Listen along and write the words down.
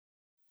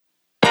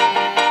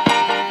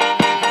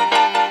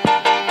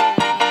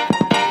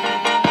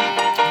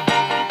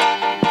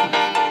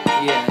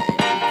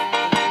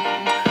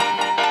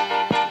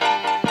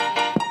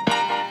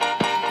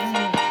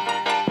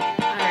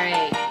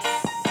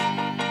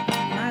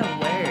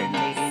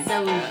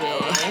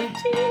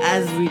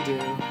As we do.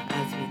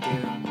 As we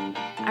do.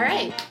 All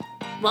right.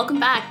 Welcome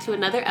back to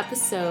another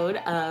episode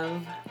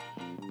of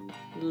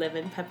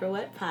Living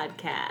Pepperwet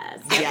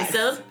Podcast. Yes.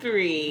 Episode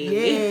 3.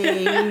 Yay,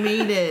 we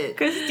made it.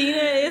 Christina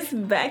is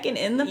back and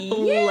in the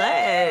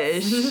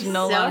flesh.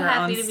 No So longer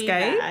happy on to be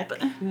Skype.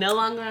 back. No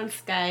longer on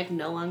Skype.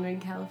 No longer in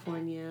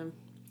California.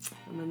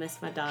 I'm going to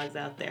miss my dogs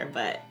out there,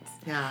 but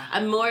Yeah.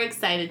 I'm more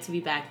excited to be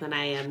back than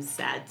I am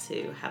sad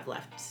to have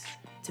left,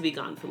 to be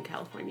gone from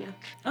California.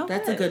 Oh,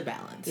 That's a good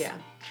balance. Yeah.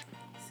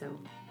 So,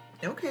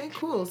 Okay,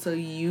 cool. So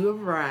you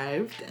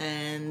arrived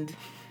and...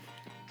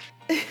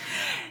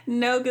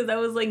 No, because that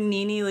was like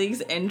Nene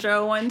Leakes'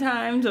 intro one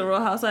time to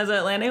Real Housewives of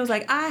Atlanta. It was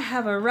like, I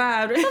have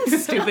arrived. Or some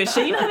stupid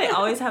shit. You know how they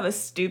always have a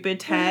stupid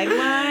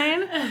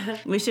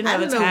tagline? We should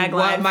have a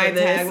tagline for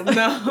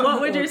this.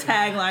 What would your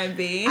tagline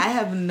be? I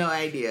have no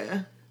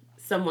idea.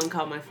 someone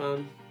called my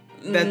phone.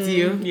 That's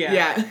you?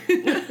 yeah.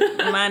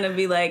 Mine would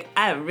be like,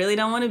 I really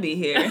don't want to be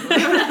here.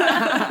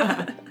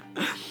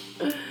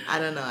 I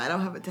don't know. I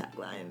don't have a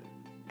tagline.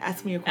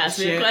 Ask me a Ask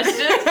question. me a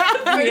question.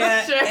 For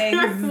Yeah,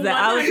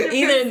 sure.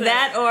 Either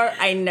that or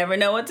I never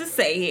know what to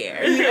say here.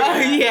 Oh,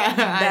 yeah.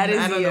 That is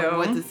I don't know you.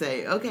 what to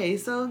say. Okay,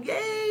 so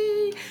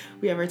yay.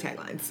 We have our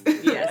taglines.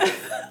 Yes.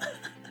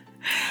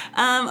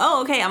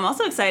 Okay. I'm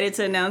also excited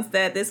to announce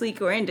that this week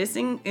we're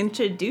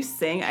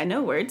introducing, I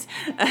know words,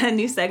 a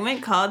new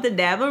segment called The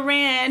Dabba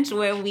Ranch,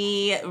 where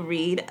we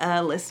read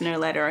a listener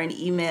letter or an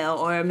email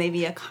or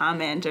maybe a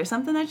comment or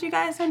something that you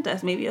guys sent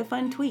us, maybe a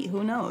fun tweet,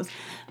 who knows.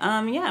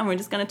 And we're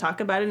just going to talk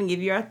about it and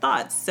give you our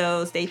thoughts.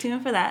 So stay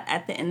tuned for that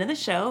at the end of the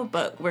show,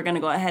 but we're going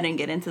to go ahead and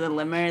get into the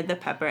limmer, the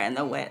pepper, and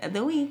the wet of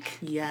the week.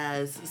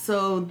 Yes.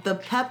 So the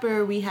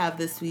pepper we have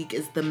this week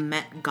is the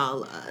Met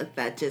Gala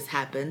that just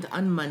happened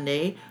on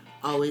Monday.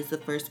 Always the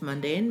first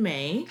Monday in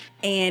May.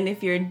 And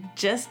if you're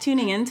just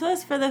tuning into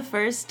us for the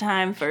first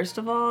time, first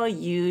of all,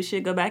 you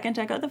should go back and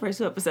check out the first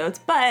 2 episodes.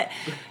 But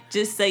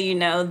just so you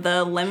know,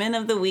 the lemon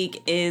of the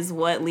week is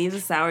what leaves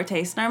a sour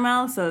taste in our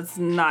mouth, so it's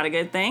not a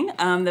good thing.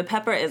 The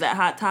pepper is that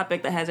hot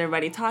topic that has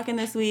everybody talking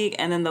this week,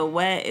 and then the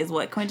wet is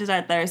what quenches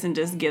our thirst and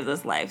just gives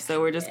us life. So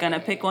we're just going to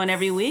pick one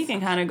every week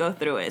and kind of go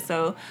through it.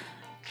 So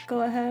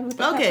go ahead with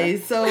the Okay,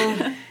 pepper.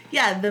 so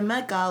yeah, the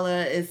Met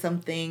Gala is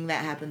something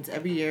that happens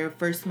every year,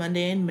 first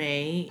Monday in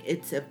May.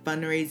 It's a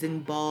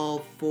fundraising ball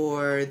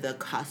for the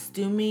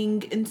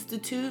Costuming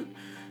Institute.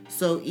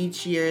 So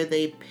each year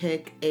they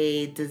pick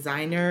a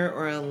designer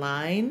or a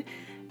line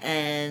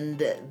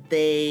and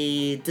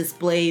they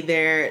display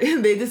their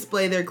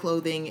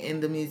clothing in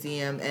the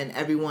museum, and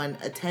everyone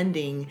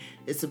attending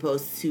is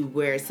supposed to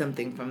wear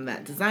something from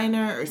that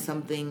designer or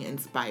something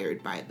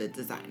inspired by the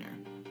designer.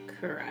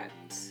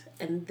 Correct.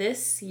 And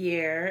this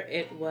year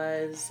it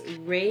was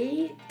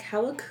Ray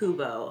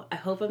Kawakubo. I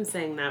hope I'm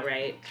saying that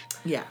right.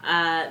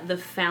 Yeah. The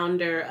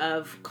founder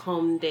of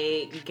Comme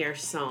des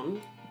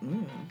Garçons.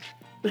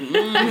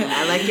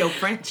 I like your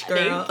French,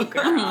 girl. Thank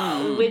you,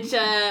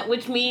 girl.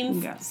 Which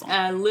means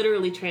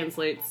literally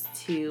translates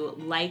to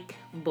like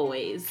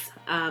boys.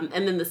 And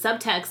then the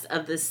subtext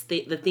of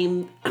the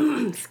theme,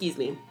 excuse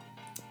me.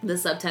 The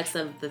subtext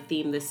of the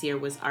theme this year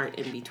was art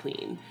in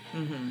between.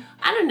 Mm-hmm.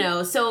 I don't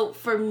know. So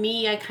for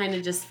me, I kind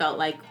of just felt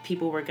like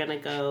people were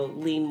going to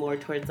lean more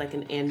towards like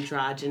an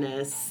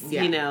androgynous,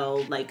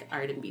 like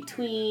art in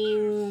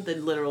between, the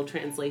literal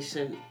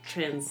translation.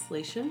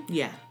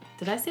 Yeah.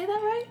 Did I say that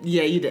right?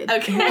 Yeah, you did.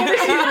 Okay.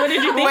 What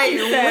did you think Wait,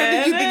 you what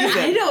said? did you think you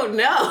said? I don't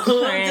know.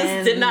 It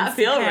just did not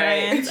feel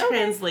right. Transparent.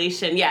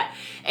 Translation, yeah.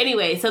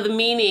 Anyway, so the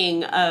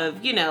meaning of,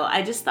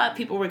 I just thought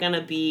people were going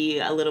to be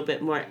a little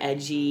bit more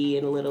edgy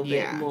and a little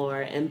bit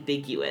more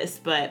ambiguous,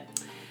 but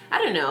I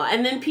don't know.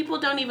 And then people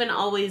don't even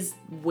always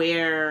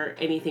wear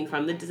anything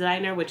from the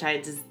designer, which I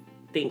just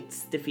think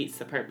defeats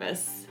the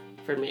purpose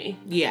for me.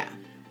 Yeah.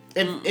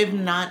 If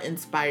not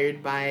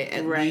inspired by,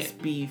 at least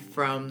be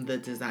from the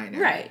designer.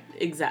 Right.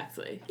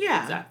 Exactly.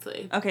 Yeah.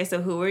 Exactly. Okay, so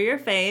who were your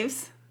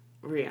faves?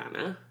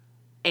 Rihanna.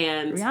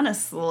 And Rihanna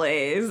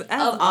slays.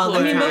 all the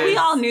But we time.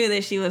 all knew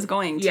that she was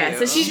going to. yeah,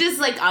 so she just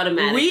like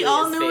automatically We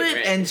all is knew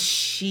favorite. it, and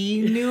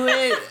she knew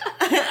it.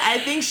 I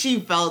think she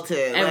felt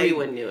it.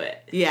 Everyone knew it.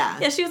 Yeah.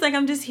 Yeah, she was like,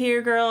 I'm just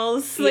here,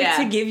 girls,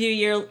 to give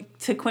you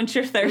to quench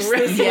your thirst.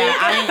 Right. this Yeah,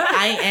 week."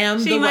 I am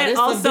She the might wettest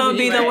of the also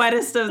be week. the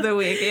wettest of the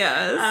week,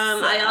 yes.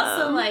 I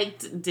also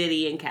liked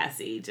Diddy and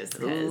Cassie just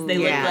because they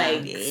yeah.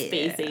 look like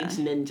space age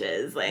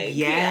ninjas. Like,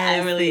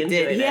 Yes, I really they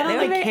did. enjoyed He had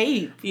it. on a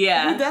cape.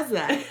 Yeah. Who does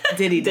that?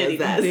 Diddy does Diddy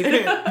that.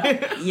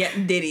 does Yeah,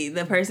 Diddy,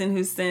 the person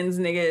who sends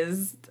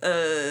niggas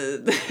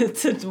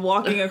to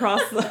walking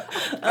across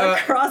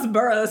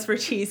boroughs for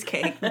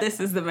cheesecake. This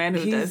is the man who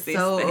does He's these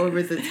so things.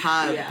 over the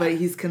top, Yeah. but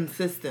he's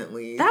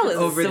consistently That was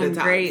over some the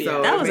top. great.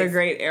 So that it was a makes-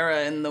 great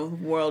era in the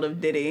world of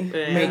Diddy.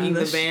 making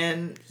the sh-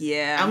 band.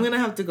 Yeah. I'm gonna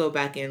have to go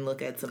back and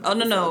look at some. Oh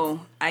no, episodes.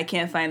 no, I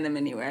can't find them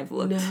anywhere. I've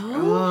looked.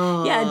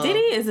 Oh. Yeah, Diddy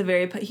is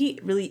he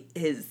really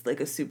is like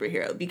a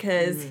superhero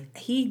because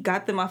he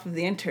got them off of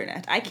the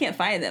internet. I can't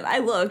find them. I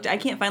looked. I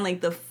can't find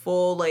like the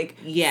full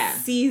Yeah.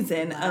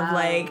 season of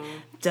like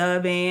duh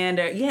band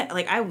or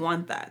like I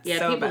want that. Yeah,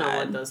 so people bad. don't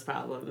want those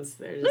problems.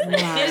 They're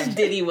just give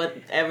Diddy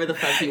whatever the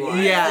fuck he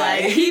wants. Yeah,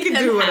 like he can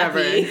do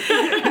whatever.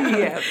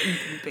 Yeah,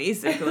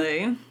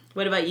 basically.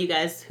 What about you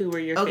guys? Who were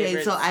your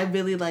favorites? So I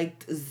really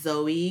liked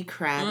Zoe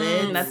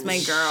Kravitz. That's my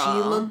girl.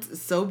 She looked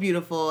so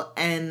beautiful.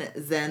 And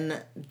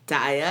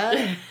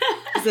Zendaya.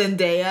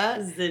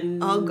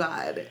 Oh,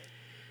 God.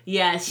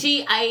 Yeah,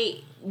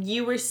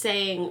 you were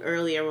saying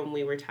earlier when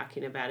we were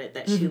talking about it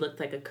that she looked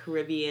like a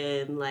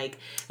Caribbean, which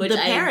the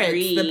parrots.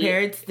 agree. The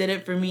parrots did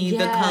it for me. Yes.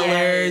 The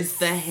colors,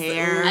 the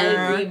hair. I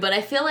agree, but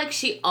I feel like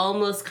she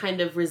almost kind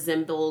of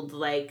resembled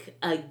like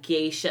a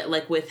geisha,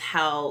 like with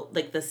how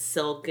like the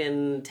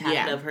silken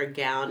taffeta of her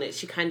gown.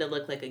 She kind of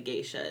looked like a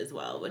geisha as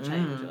well, which I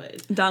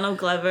enjoyed. Donald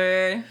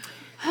Glover.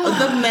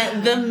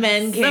 The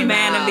men came The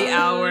man out. of the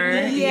hour.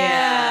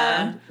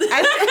 Yeah.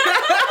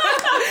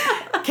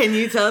 Can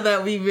you tell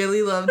that we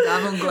really love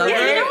Donald Glover?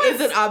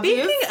 Is it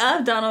obvious? Speaking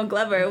of Donald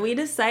Glover, we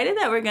decided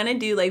that we're gonna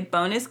do like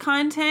bonus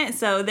content,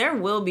 so there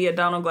will be a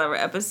Donald Glover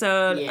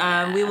episode.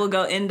 Yeah. We will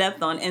go in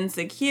depth on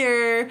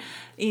Insecure,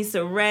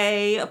 Issa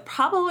Rae.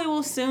 Probably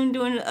will soon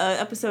do an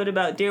episode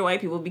about Dear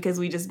White People because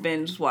we just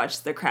binge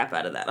watched the crap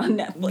out of that on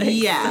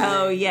Netflix. Yeah.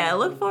 So yeah,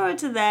 look forward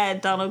to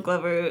that. Donald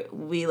Glover,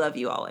 we love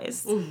you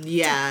always.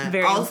 Yeah.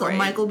 Very also, important.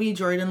 Michael B.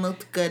 Jordan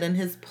looked good in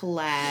his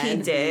plaid. He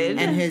did.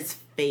 And his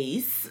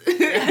face.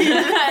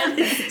 And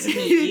his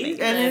teeth.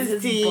 And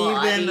his teeth.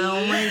 And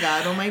oh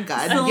my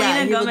god.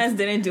 Selena he Gomez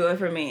didn't do it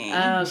for me.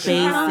 Oh,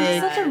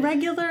 basic. Such a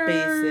regular.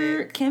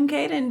 Basic. Kim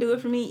K didn't do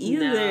it for me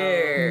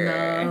either.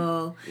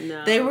 No.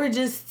 No. They were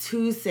just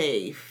too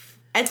safe.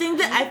 I think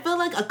that I feel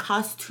like a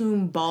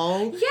costume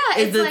ball Yeah,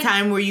 is it's the like-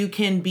 time where you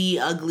can be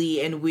ugly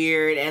and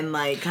weird and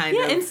like kind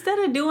Yeah, of instead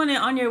of doing it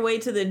on your way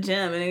to the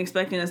gym and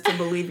expecting us to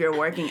believe you're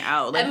working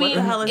out, like I mean, what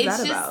the hell is it's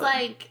that just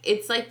about?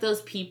 it's like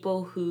those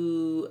people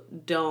who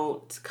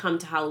don't come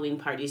to Halloween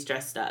parties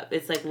dressed up.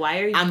 It's like, why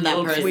are you I'm that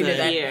over person.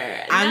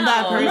 here? I'm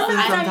that person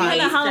I thought you sometimes. had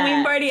a Halloween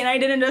that. party and I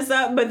didn't dress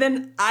up, but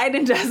then I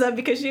didn't dress up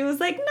because she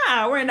was like,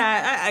 "Nah, we're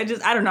not." I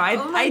don't know.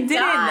 I didn't.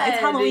 God. It's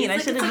Halloween. I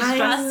It's should like have a just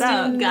dressed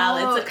costume up.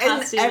 gala. It's a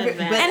costume event.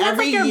 but And that's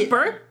like your every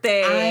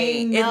birthday. I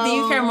Do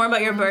you care know. more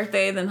about your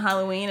birthday than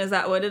Halloween? Is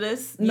that what it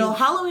is? No,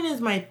 Halloween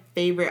is my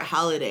favorite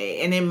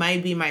holiday, and it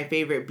might be my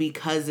favorite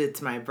because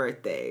it's my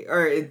birthday,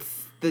 or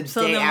it's the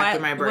day after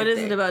my birthday. What is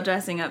it about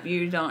dressing up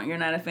you're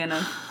not a fan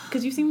of?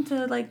 Because you seem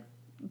to like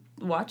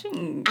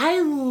watching.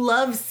 I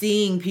love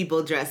seeing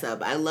people dress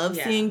up. I love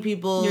seeing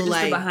people You're just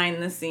like the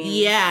behind the scenes.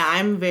 Yeah,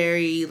 I'm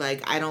very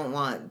like I don't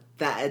want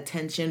that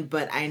attention,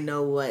 but I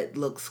know what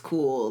looks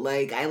cool.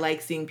 Like I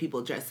like seeing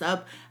people dress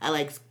up. I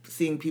like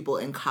seeing people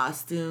in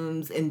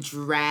costumes and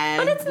drag.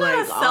 But it's not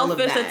like, a all of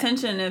selfish that.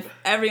 attention if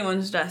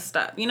everyone's dressed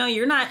up. You know,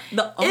 you're not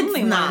the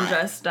only one not.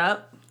 dressed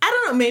up. I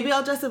don't know. Maybe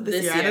I'll dress up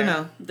this year. I don't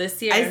know. This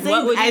year. I think-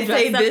 What would you I'd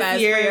say dress up this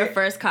as year- for your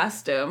first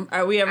costume?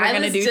 Are we ever I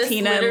going to was do just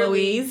Tina and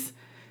literally- Louise?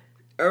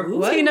 Or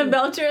what? Tina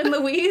Belcher and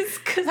Louise?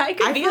 Because I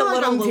could I be feel a like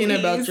little I'm Louise.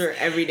 Tina Belcher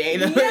every day.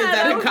 Though. Yeah, Is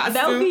that a costume?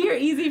 that would be your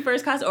easy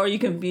first costume. Or you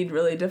can be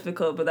really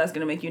difficult, but that's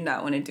going to make you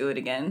not want to do it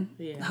again.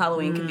 Yeah.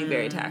 Halloween can be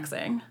very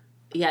taxing.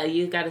 Yeah,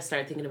 you got to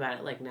start thinking about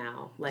it like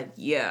now, like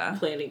Yeah.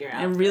 planning your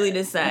outfit. And really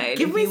decide.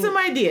 Give if me you- some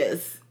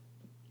ideas.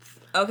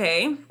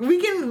 Okay. We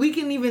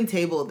can even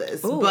table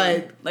this, Ooh,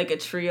 but like a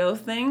trio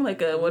thing?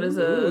 Like a, what is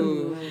a...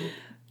 Ooh.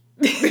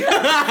 Oh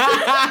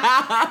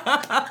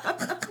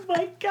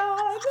my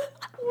God.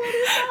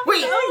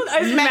 wait,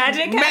 Is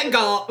magic Met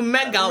Gala.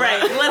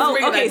 Right. Let's Oh,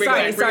 bring it okay,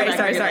 back, bring it back, bring it back,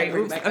 bring it back,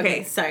 bring it back.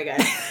 Okay. Sorry,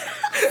 guys.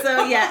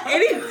 So, yeah,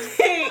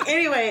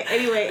 anyway.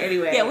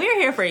 Yeah, we're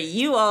here for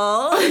you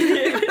all.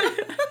 Okay,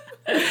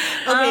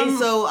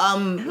 so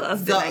who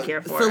else did I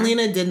care for?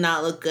 Selena did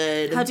not look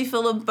good. How'd you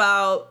feel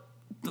about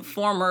the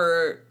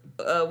former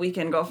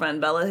weekend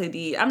girlfriend, Bella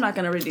Hadid? I'm not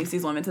going to reduce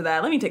these women to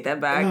that. Let me take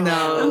that back.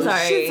 No, I'm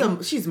sorry.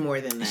 She's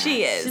more than that.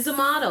 She is. She's a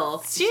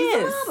model. She she's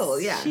a is. model,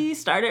 yeah. She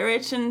started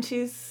rich and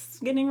she's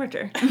getting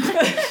richer.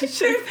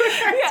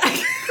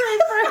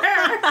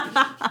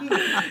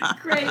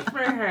 Great for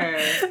her.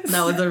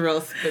 That was a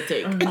real spit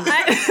take.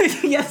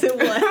 Yes, it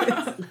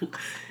was.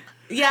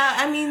 Yeah,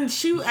 I mean,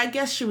 I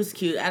guess she was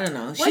cute. I don't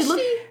know. Was she?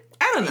 she?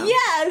 I don't know.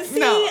 Yeah, see,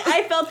 No.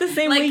 I felt the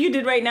same way you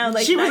did right now.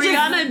 Like she was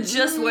Rihanna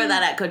just wore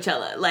that at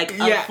Coachella. Like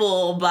Yeah. a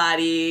full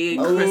body,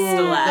 Ooh,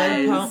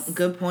 crystallized.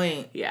 good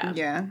point. Yeah.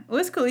 Yeah,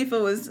 Wiz Khalifa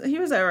was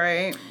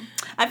alright.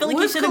 I feel like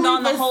Wiz he should have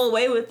gone the Khalifa's- whole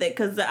way with it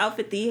because the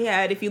outfit that he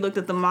had, if you looked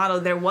at the model,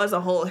 there was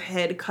a whole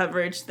head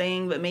coverage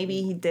thing, but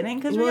maybe he didn't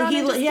because Well, Rihanna he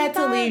had just to did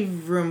that.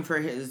 leave room for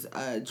his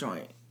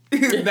joint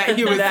that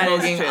he was That is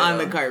smoking true. on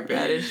the carpet.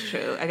 That is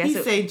true. I guess He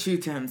it, stayed true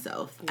to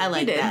himself. I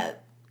like did.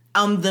 that.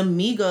 The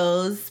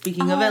Migos.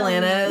 Speaking of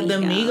Atlanta, the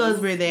Migos. Migos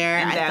were there.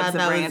 And I Dad's thought the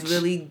that Branch. was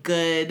really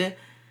good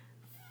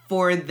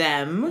for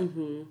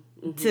them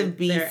to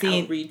be Their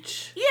seen.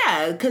 outreach.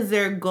 Yeah, because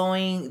they're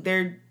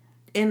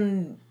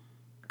in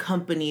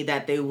company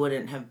that they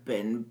wouldn't have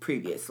been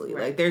previously.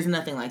 Right. Like, there's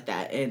nothing like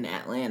that in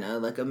Atlanta,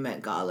 like a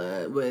Met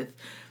Gala with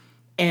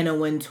Anna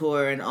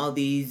Wintour and all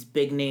these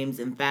big names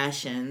in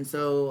fashion.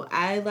 So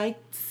I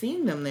liked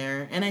seeing them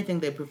there, and I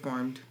think they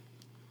performed.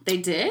 They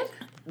did?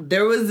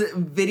 There was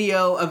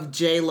video of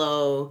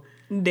J-Lo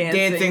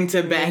dancing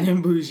to Bad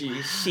and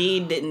Bougie. She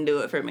didn't do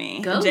it for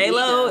me. Go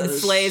J-Lo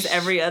slays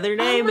every other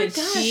day, but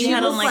gosh, she she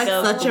had on looks like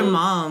a... such a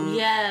mom.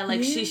 Yeah,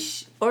 like she...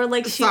 Or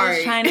like she Sorry.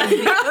 was trying to be...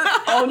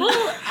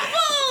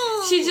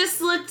 She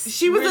just looked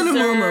She was in a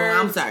moo-moo.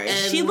 I'm sorry.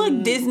 She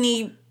looked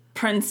Disney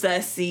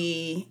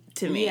princessy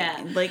to me.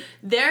 Yeah. Like,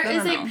 there I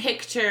is don't know. a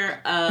picture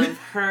of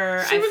her,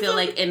 I feel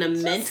like, in a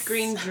mint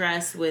green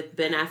dress with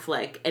Ben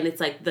Affleck, and it's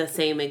like the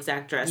same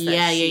exact dress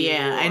that she wore.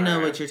 I know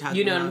what you're talking about.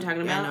 You know what I'm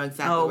talking about? I know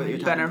exactly what you're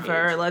talking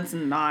Bennifer, about. let's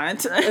not.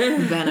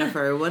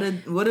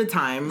 Bennifer, what a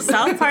time.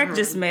 South Park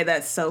just made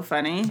that so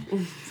funny.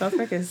 South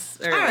Park is...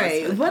 All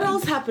right, what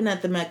else happened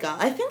at the Met Gala?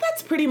 I think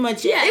that's pretty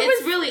much it. Yeah, It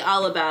it's was really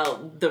all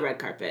about the red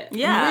carpet.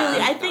 Yeah.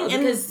 really, I think,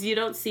 Because you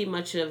don't see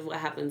much of what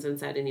happens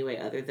inside anyway,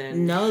 other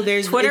than no,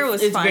 there's Twitter it's,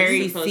 was it's fun.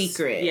 very supposed-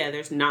 secret. Yeah,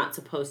 there's not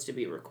supposed to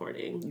be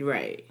recording.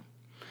 Right.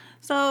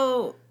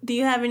 So, do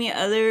you have any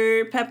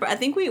other pepper? I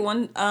think we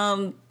won...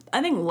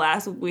 I think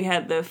last week we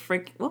had the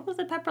what was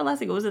the pepper last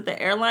week? Was it the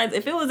airlines?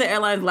 If it was the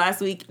airlines last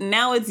week,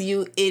 now it's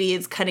you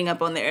idiots cutting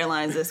up on the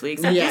airlines this week.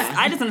 So Yeah.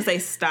 I just want to say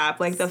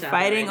stop. Like the Stop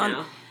fighting right on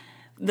now.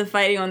 the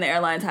fighting on the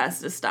airlines has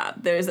to stop.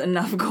 There's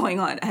enough going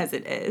on as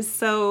it is.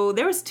 So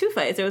there was 2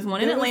 fights. There was one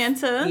in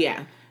Atlanta.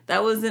 Yeah.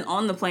 That wasn't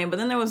on the plane, but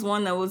then there was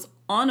one that was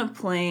on a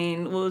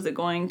plane. What was it,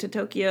 going to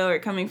Tokyo or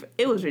coming from?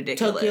 It was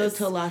ridiculous. Tokyo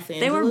to Los Angeles.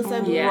 They were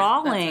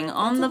brawling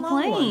on the That's a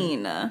long one.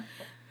 plane.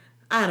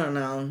 I don't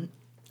know.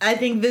 I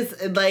think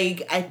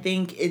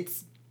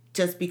it's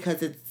just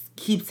because it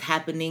keeps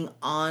happening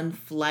on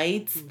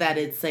flights that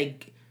it's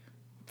like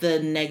the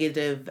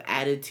negative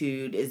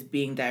attitude is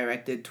being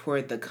directed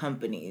toward the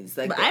companies.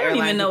 Like, But the I don't even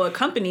airline- know what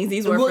companies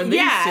these were Well, for these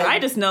yeah. two. I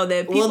just know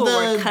that people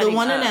were the cutting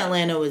one up. in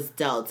Atlanta was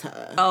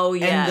Delta. Oh,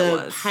 yeah, and it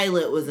the was.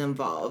 pilot was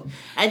involved.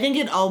 I think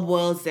it all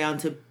boils down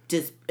to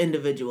just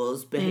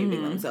individuals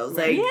behaving themselves.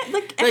 Like, Yeah,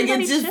 like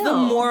everybody it's just the chill.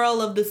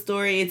 moral of the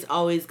story. It's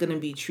always going to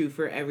be true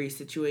for every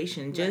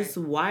situation. Just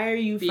why are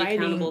you Be fighting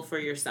accountable for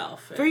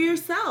yourself. for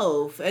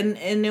yourself, and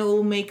it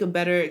will make a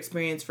better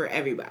experience for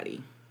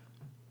everybody.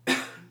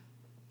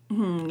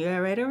 You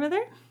all right over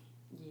there?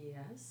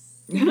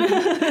 Yes.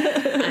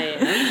 I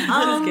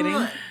am. Just kidding.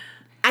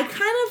 I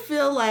kind of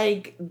feel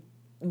like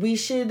we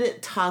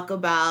should talk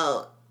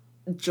about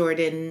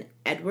Jordan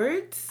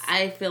Edwards.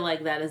 I feel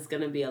like that is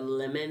going to be a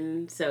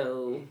lemon,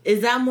 so...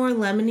 Is that more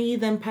lemony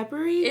than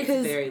peppery? It's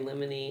very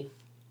lemony.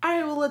 All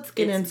right, well, let's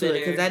get It's into it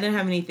because bitter. I didn't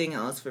have anything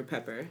else for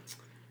pepper.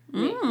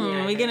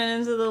 Yeah, We getting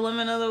into the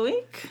lemon of the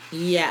week?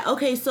 Yeah,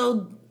 okay,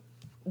 so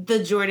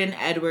the Jordan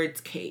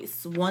Edwards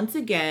case. Once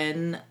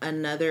again,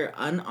 another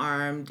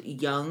unarmed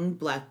young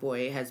black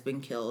boy has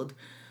been killed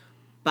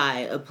by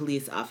a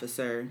police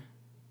officer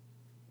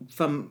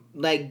from,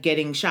 like,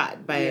 getting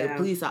shot by a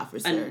police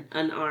officer.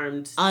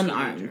 Unarmed.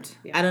 Unarmed. teenager.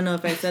 Yeah. I don't know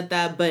if I said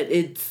that, but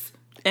it's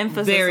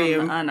Emphasis Very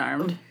on the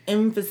unarmed.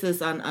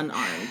 emphasis on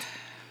unarmed.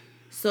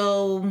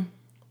 So,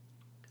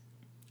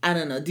 I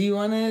don't know. Do you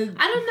want to...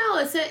 I don't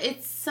know.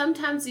 It's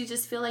sometimes you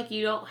just feel like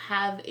you don't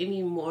have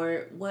any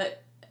more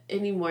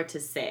to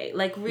say.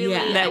 Like, really,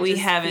 Yeah. That I we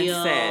just haven't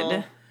feel-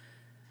 said.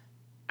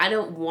 I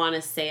don't want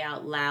to say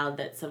out loud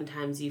that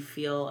sometimes you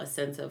feel a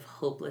sense of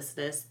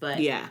hopelessness,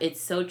 but Yeah.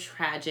 it's so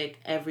tragic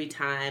every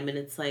time, and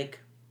it's like,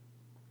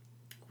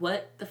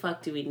 what the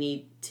fuck do we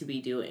need to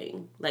be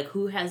doing? Like,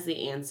 who has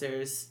the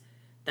answers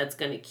that's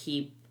going to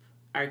keep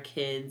our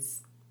kids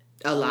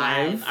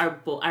Alive.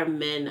 our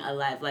men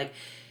alive? Like,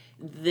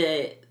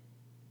 the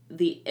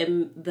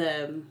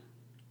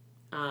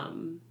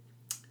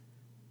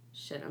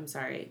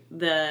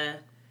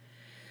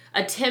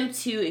attempt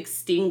to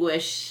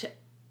extinguish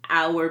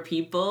our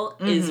people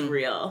is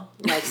real.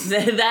 Like,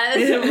 that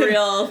is a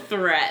real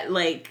threat.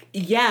 Like,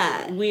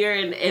 Yeah. we are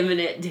in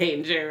imminent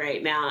danger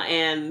right now,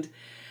 and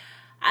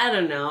I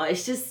don't know.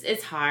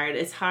 It's hard.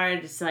 It's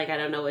hard. It's like, I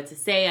don't know what to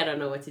say. I don't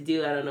know what to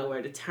do. I don't know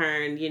where to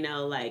turn. You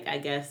know, like, I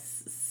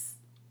guess,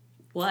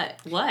 what?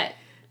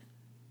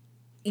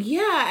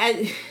 Yeah,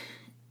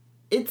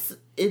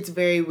 it's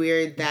very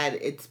weird that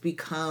it's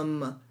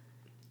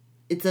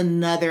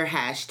another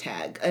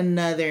hashtag,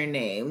 another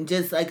name,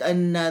 just like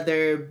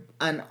another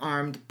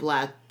unarmed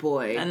black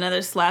boy.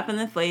 Another slap in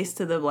the face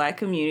to the black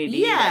community.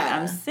 Yeah. Like,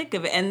 I'm sick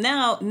of it. And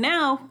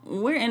now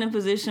we're in a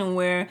position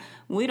where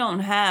we don't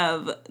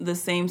have the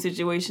same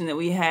situation that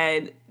we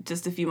had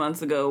just a few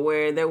months ago,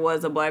 where there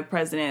was a black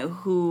president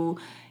who,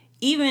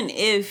 even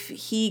if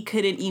he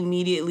couldn't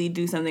immediately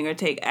do something or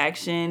take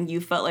action, you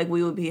felt like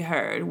we would be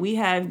heard. We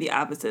have the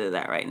opposite of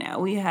that right now.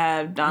 We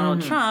have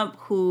Donald Trump,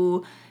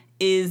 who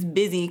is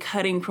busy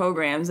cutting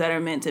programs that are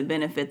meant to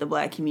benefit the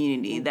black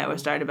community that were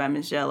started by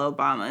Michelle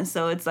Obama.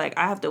 So it's like,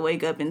 I have to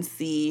wake up and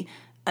see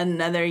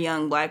another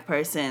young black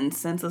person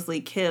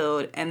senselessly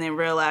killed and then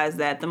realize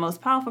that the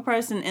most powerful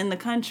person in the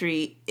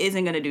country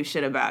isn't going to do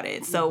shit about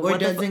it. So Or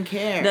doesn't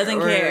care. Doesn't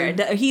Or-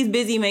 care. He's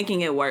busy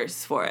making it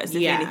worse for us,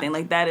 if Yeah. anything.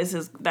 Like, that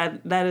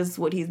is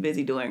what he's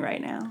busy doing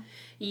right now.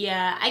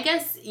 Yeah, I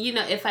guess,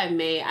 if I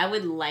may, I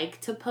would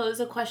like to pose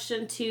a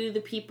question to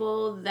the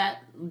people that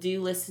do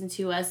listen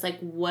to us. Like,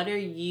 what are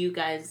you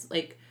guys,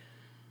 like,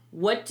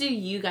 What do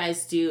you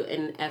guys do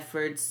in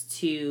efforts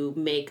to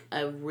make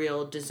a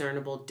real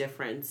discernible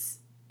difference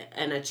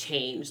and a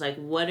change? Like,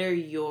 what are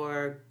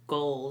your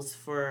goals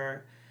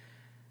for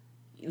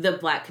the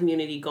Black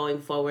community going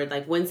forward?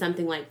 Like, when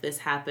something like this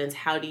happens,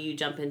 how do you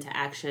jump into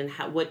action?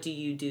 What do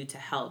you do to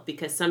help?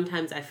 Because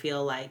sometimes I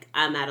feel like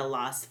I'm at a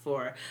loss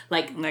for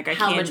like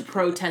how much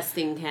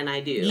protesting can I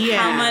do? Yeah.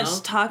 How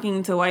much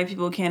talking to white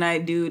people can I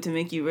do to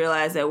make you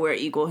realize that we're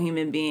equal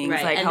human beings?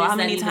 Right. Like,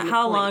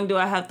 how long do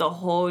I have to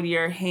hold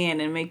your hand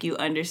and make you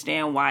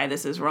understand why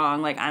this is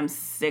wrong? Like, I'm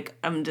sick.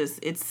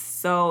 It's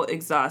so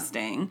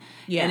exhausting.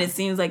 Yeah. And it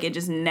seems like it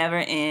just never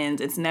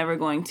ends. It's never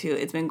going to.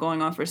 It's been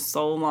going on for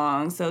so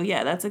long. So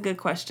yeah, that's a good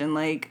question.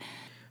 Like,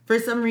 for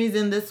some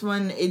reason, this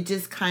one, it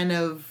just kind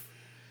of,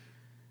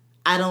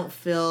 I don't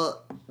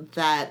feel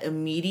that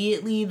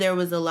immediately there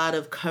was a lot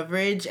of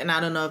coverage. And I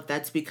don't know if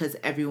that's because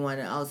everyone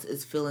else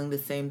is feeling the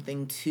same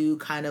thing too.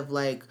 Kind of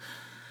like,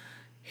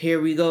 here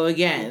we go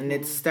again. Mm-hmm.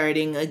 It's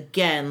starting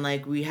again.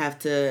 Like, we have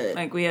to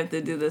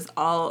do this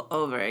all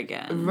over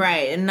again.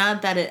 Right. And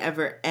not that it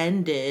ever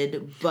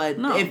ended, but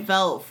it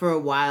felt for a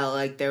while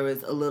like there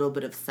was a little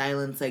bit of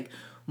silence. Like,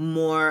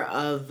 more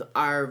of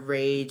our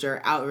rage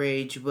or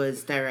outrage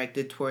was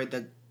directed toward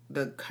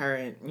the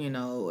current,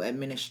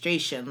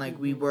 administration. Like,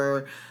 we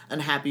were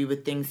unhappy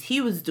with things he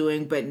was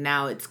doing, but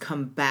now it's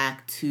come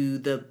back to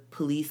the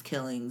police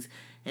killings.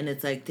 And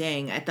it's like,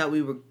 dang, I thought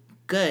we were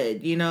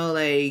good,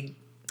 like...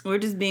 We're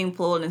just being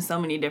pulled in so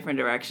many different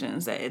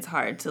directions that it's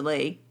hard to,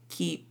 like,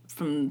 keep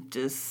from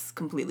just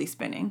completely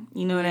spinning.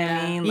 You know what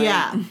I mean? Like,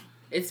 yeah.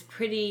 It's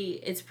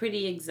pretty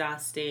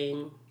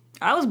exhausting.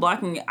 I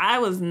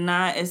was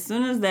not, as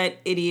soon as that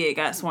idiot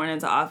got sworn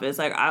into office,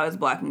 like, I was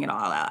blocking it all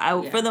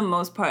out. For the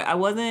most part, I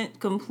wasn't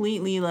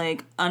completely,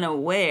 like,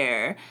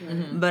 unaware,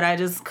 but I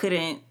just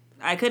couldn't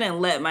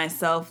let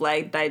myself,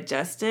 like,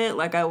 digest it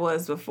like I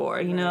was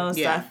before,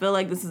 So I feel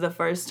like this is the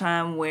first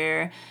time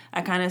where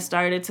I kind of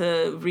started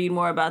to read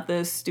more about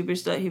the stupid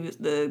stuff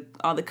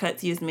all the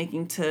cuts he was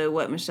making to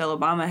what Michelle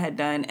Obama had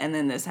done, and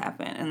then this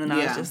happened. And then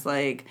I was just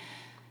like...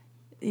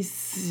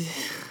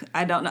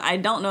 I don't know.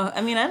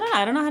 I mean,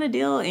 I don't know how to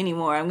deal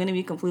anymore. I'm going to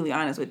be completely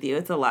honest with you.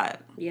 It's a lot.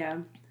 Yeah.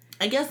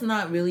 I guess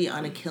not really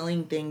on a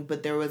killing thing,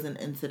 but there was an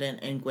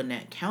incident in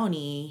Gwinnett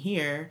County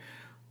here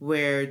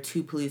where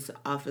 2 police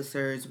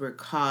officers were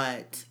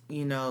caught,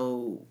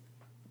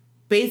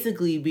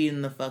 basically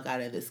beating the fuck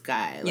out of this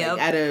guy, like,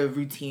 at a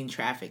routine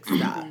traffic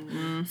stop.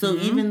 So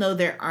even though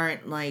there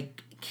aren't,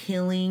 like,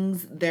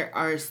 killings, there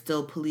are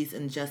still police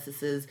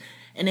injustices.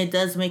 And it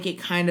does make it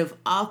kind of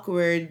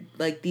awkward.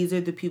 Like, these are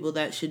the people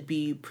that should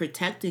be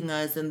protecting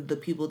us and the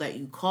people that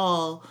you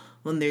call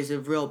when there's a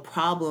real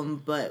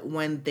problem. But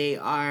when they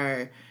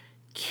are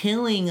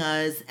killing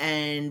us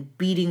and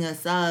beating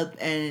us up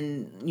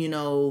and,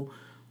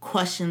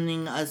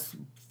 questioning us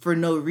for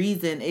no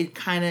reason, it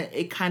kind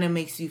of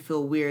makes you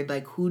feel weird.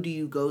 Like, who do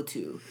you go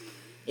to?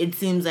 It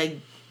seems like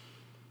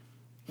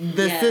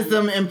the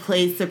system in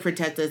place to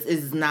protect us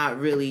is not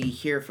really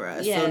here for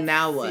us. Yeah, so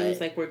now what? It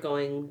seems like we're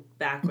going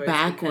backwards.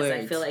 Because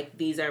I feel like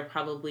these are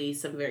probably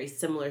some very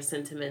similar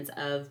sentiments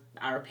of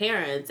our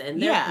parents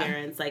and their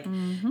parents. Like,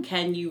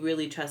 can you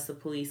really trust the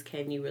police?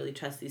 Can you really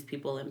trust these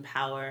people in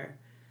power?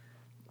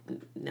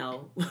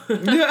 No.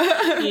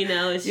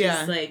 It's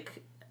just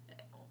like,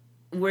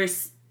 we're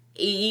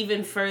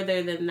even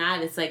further than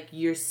that. It's like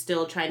you're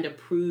still trying to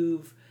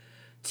prove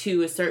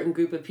to a certain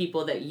group of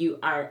people that you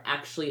are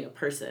actually a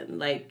person.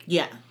 Like,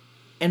 yeah.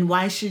 And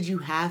why should you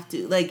have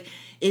to? Like,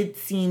 it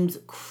seems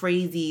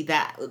crazy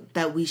that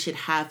we should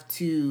have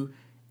to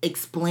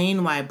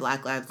explain why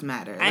Black Lives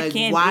Matter. I like,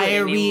 can't why do it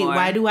are anymore.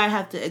 Why do I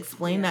have to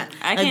explain that?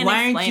 I can't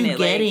why explain aren't you it.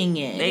 getting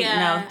like, it?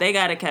 No, they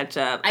gotta catch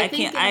up. I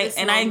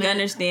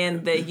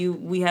understand that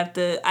we have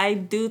to. I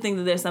do think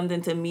that there's something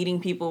to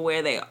meeting people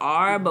where they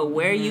are, but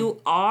where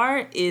you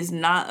are is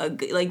not a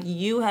good. Like,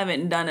 you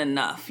haven't done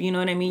enough. You know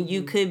what I mean?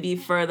 You could be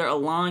further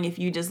along if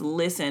you just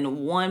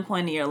listen one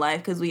point in your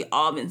life, because we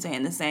all been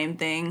saying the same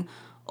thing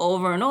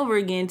over and over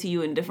again to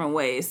you in different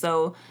ways.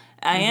 So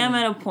I am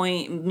at a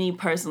point, me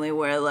personally,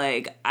 where,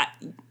 like,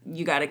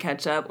 you got to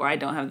catch up, or I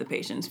don't have the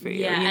patience for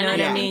you. Yeah, you know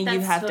what I mean? You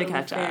have totally to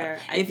catch fair.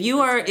 up. If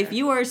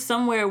you are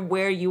somewhere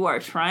where you are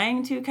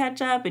trying to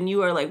catch up and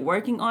you are, like,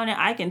 working on it,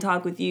 I can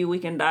talk with you. We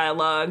can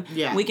dialogue.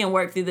 Yeah. We can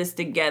work through this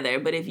together.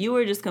 But if you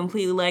were just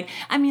completely like,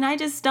 I mean, I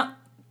just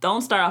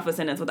don't start off a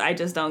sentence with "I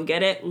just don't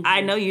get it."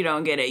 I know you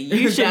don't get it.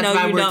 You should know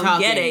you don't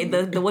get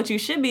it. The what you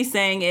should be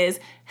saying is,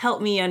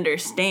 help me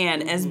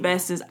understand as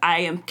best as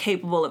I am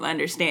capable of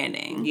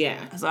understanding.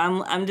 Yeah. So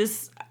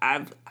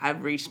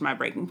I've reached my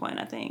breaking point,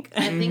 I think.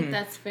 I think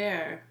that's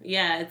fair.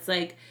 Yeah, it's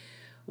like,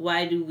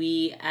 why do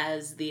we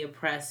as the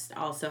oppressed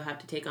also have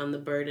to take on the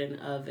burden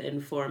of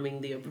informing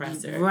the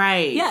oppressor?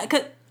 Right. Yeah,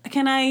 'cause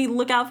can I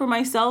look out for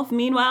myself?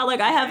 Meanwhile,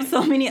 like, I have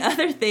so many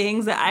other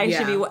things that I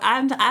should be...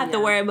 I have to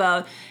worry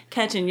about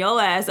catching your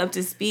ass up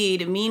to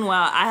speed.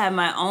 Meanwhile, I have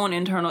my own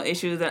internal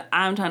issues that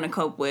I'm trying to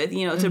cope with,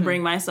 you know, to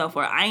bring myself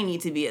where I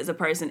need to be as a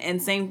person.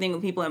 And same thing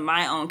with people in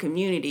my own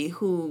community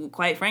who,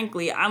 quite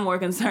frankly, I'm more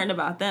concerned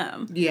about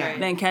them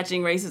than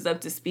catching races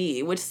up to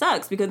speed, which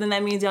sucks because then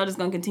that means y'all just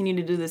going to continue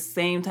to do the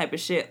same type of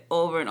shit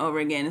over and over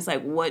again. It's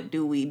like, what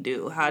do we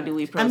do? How do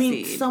we proceed? I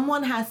mean,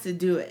 someone has to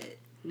do it.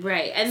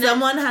 Right. And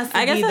someone has to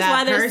I guess be that's that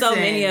why there's person. so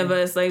many of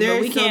us. Like, there's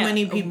but we so can't,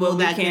 many people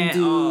that can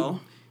do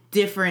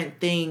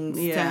different things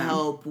to Yeah.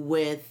 help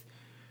with,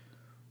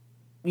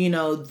 you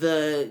know,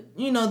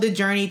 the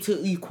journey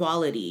to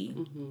equality.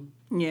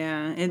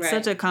 Yeah, it's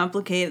such a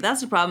complicated...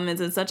 That's the problem,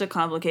 is it's such a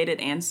complicated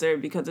answer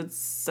because it's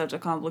such a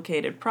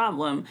complicated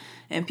problem.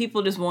 And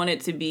people just want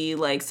it to be,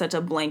 like, such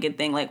a blanket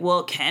thing. Like,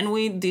 well,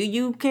 do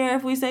you care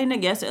if we say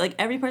yes? Like,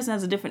 every person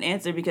has a different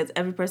answer because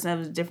every person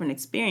has a different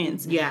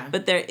experience. Yeah.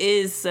 But there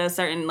is a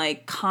certain,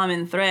 like,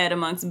 common thread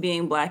amongst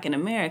being Black in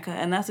America.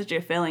 And that's what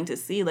you're failing to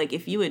see. Like,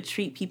 if you would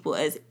treat people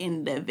as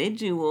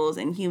individuals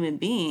and human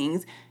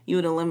beings, you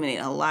would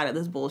eliminate a lot of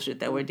this bullshit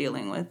that we're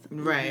dealing with.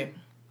 Right.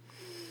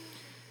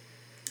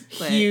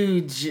 But,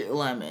 huge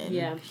lemon.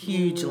 Yeah.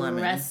 Huge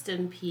lemon. Rest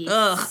in peace.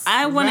 Ugh,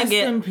 I want to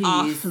get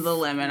off the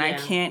lemon. Yeah. I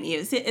can't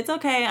even. See, it's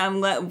okay. I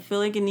feel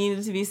like it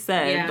needed to be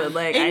said, Yeah. but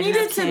like It I needed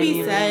just to can't be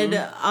even. said.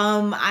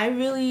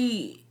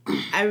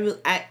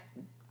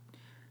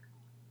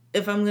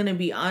 If I'm gonna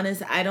be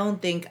honest, I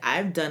don't think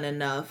I've done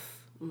enough.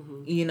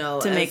 You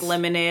know, to make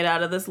lemonade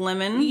out of this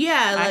lemon.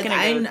 Yeah, like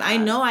can I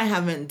know I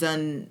haven't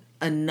done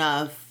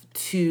enough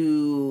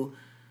to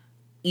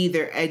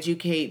either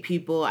educate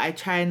people. I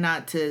try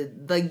not to,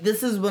 like,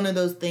 this is one of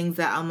those things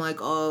that I'm like,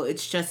 oh, it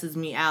stresses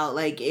me out.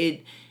 Like,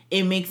 it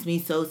makes me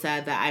so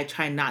sad that I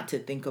try not to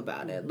think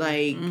about it.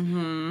 Like,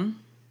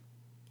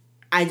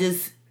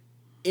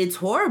 it's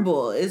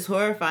horrible. It's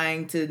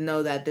horrifying to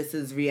know that this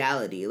is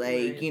reality.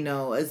 Like, you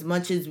know, as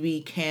much as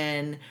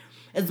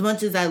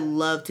I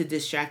love to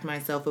distract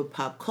myself with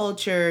pop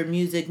culture,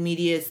 music,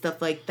 media,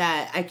 stuff like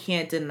that, I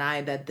can't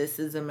deny that this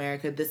is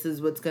America. This is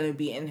what's going to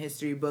be in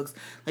history books.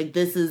 Like,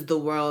 this is the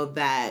world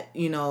that,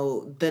 you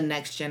know, the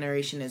next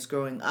generation is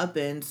growing up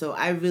in. So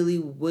I really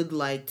would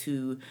like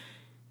to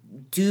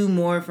do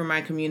more for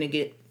my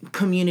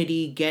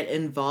community, get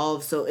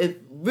involved. So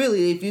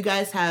if you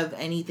guys have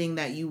anything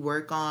that you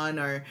work on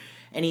or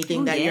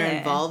anything you're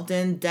involved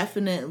in,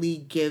 definitely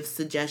give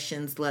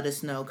suggestions. Let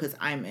us know because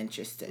I'm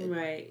interested.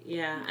 Right,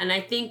 yeah. And I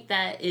think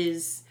that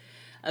is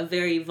a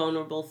very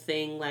vulnerable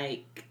thing.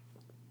 Like,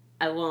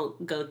 I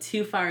won't go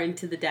too far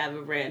into the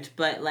Dab Ranch,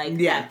 but like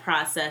that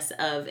process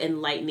of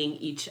enlightening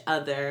each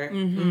other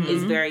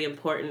is very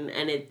important.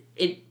 And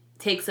it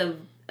takes a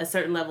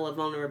certain level of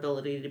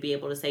vulnerability to be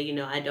able to say, you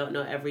know, I don't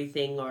know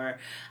everything, or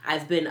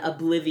I've been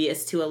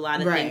oblivious to a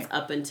lot of things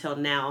up until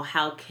now.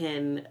 How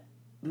can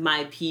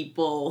my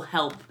people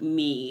help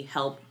me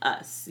help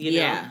us, you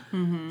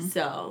know?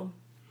 So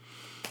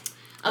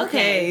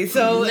okay,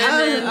 so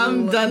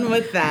I'm done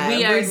with that.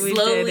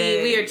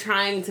 we are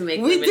trying to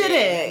make we did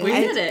it. We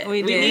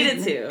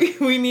needed to.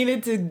 We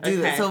needed to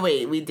do this. So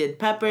wait, we did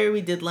pepper,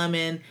 we did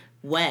lemon,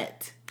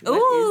 wet.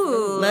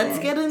 Ooh, let's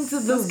get into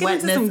the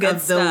wetness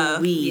of the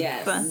week.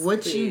 Yes,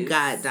 what you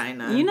got,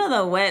 Dinah? You know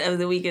the wet of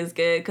the week is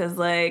good because,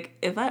 like,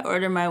 if I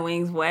order my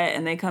wings wet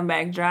and they come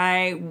back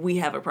dry, we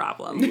have a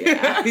problem. We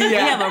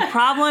have a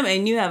problem,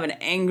 and you have an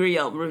angry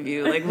Yelp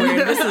review. Like,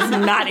 this is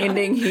not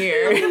ending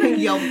here.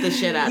 Yelp the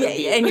shit out of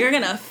you, and you're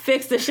gonna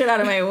fix the shit out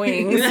of my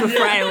wings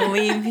before I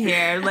leave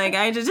here. Like,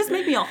 I just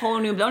make me a whole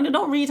new. Don't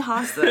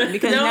retoss them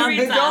because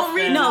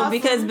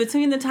because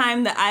between the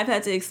time that I've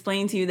had to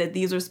explain to you that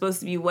these were supposed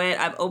to be wet,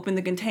 I've opened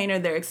the container,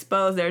 they're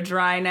exposed, they're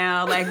dry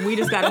now. Like, we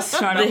just gotta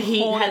start the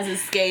heat has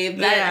escaped.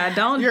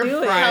 Don't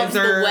do it. Helps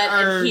the wet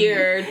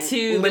adhere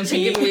to the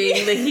chicken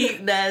wing. The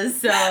heat does.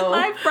 So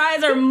my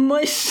fries are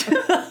mush.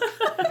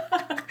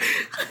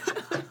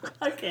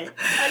 Okay,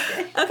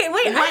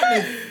 wait.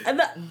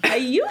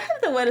 You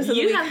have the wettest of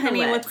the week,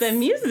 honey, with the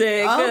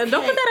music. Okay.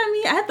 Don't put that on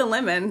me. I had the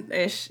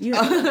lemon-ish. You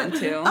have the lemon,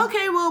 too.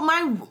 Okay, well,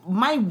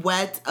 my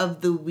wet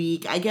of the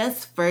week, I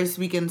guess first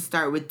we can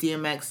start with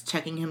DMX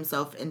checking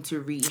himself into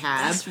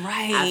rehab. That's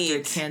right. After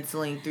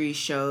canceling 3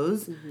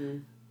 shows.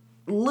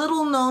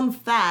 Little known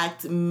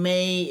fact,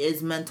 May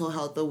is Mental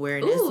Health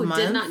Awareness Month.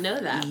 Did not know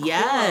that.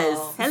 Yes.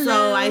 Cool. Hello.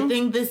 So I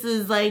think this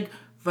is like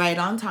right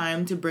on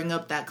time to bring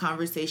up that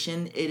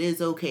conversation. It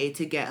is okay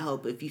to get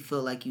help if you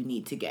feel like you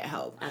need to get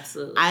help.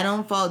 Absolutely. I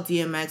don't fault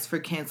DMX for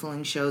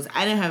canceling shows.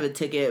 I didn't have a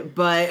ticket,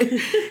 but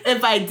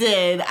if I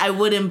did, I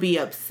wouldn't be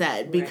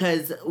upset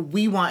because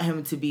we want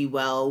him to be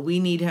well. We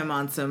need him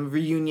on some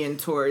reunion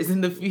tours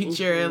in the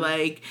future.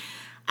 Like,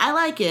 I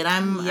like it.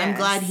 I'm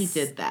glad he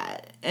did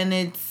that. And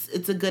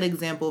it's a good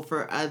example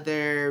for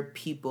other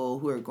people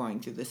who are going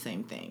through the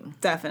same thing.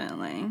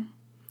 Definitely.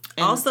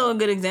 Also a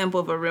good example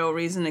of a real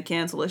reason to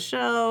cancel a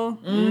show,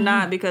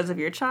 not because of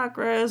your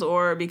chakras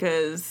or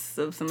because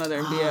of some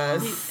other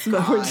BS.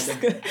 But we're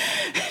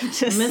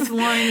just Miss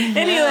Lauryn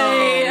Hill.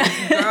 Anyway,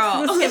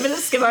 Girl.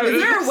 skip over.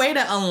 Is there a way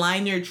to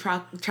align your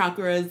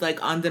chakras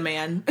like on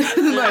demand?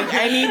 Like,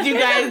 I need you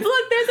guys.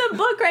 Look, there's a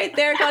book right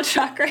there called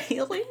Chakra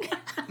Healing.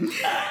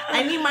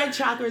 I need my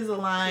chakras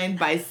aligned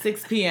by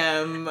 6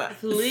 p.m.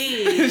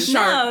 Please.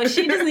 No,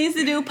 she just needs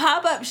to do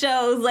pop-up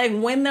shows. Like,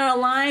 when they're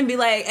aligned, be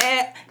like,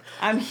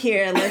 I'm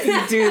here.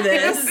 Let's do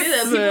this.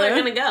 People are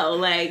gonna go.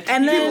 Like,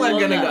 And then people are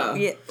gonna go.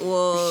 Yeah,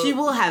 well, She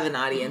will have an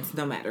audience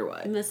no matter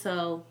what.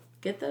 So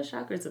get those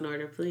chakras in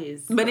order,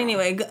 please. but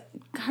anyway,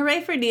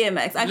 hooray for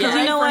DMX. Because Yeah,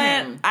 you know for what?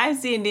 him. I've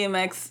seen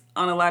DMX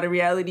on a lot of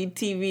reality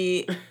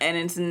TV, and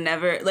it's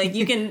never like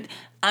you can.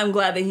 I'm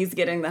glad that he's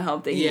getting the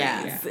help that he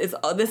needs.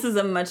 This is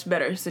a much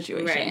better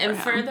situation. Right, for and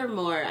him.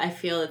 furthermore, I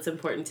feel it's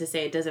important to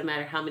say it doesn't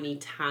matter how many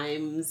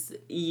times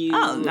you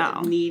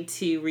need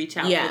to reach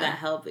out for that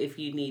help. If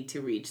you need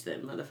to reach,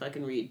 then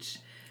motherfucking reach.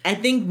 I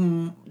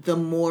think the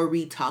more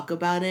we talk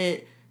about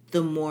it,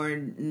 the more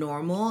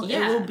normal it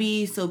will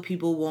be, so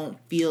people won't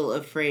feel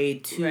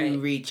afraid to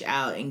reach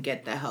out and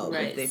get the help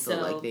if they feel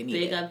like they need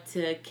big it. up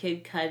to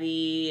Kid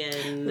Cudi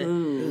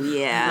and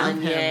yeah,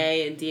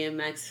 Kanye and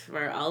DMX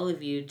for all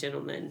of you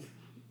gentlemen.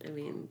 I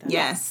mean,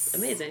 that's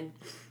amazing.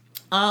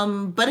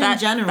 But in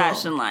general,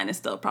 fashion line is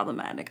still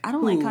problematic. I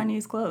don't like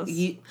Kanye's clothes.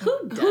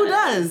 Who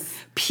does?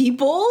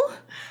 People?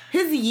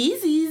 His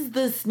Yeezys,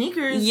 the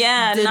sneakers.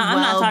 Yeah, did I'm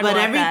not talking but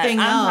about everything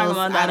that. else, I'm talking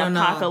about that I don't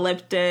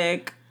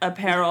apocalyptic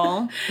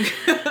apparel.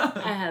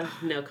 I have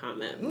no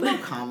comment. No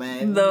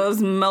comment. Those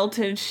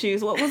melted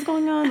shoes. What was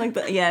going on? Like,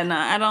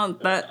 I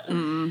don't.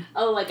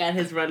 Oh, like at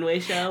his runway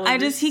show.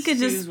 He could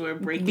just were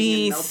breaking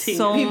be and melting.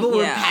 so. People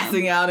were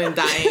passing out and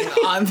dying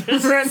on the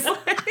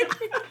runway.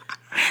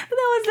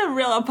 That was the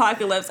real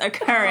apocalypse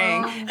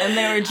occurring, and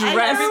they were dressed.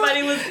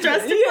 Everybody was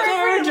dressed. They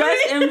were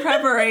dressed in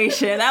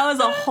preparation. That was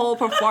a whole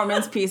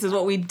performance piece, is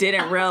what we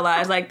didn't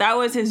realize. Like, that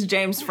was his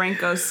James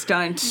Franco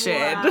stunt shit.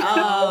 Wow.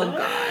 Oh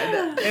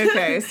God.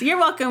 Okay, so you're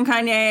welcome,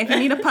 Kanye. If you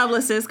need a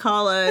publicist,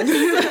 call us.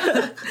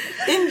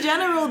 In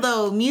general,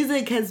 though,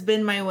 music has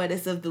been my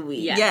wettest of the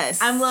week. Yes.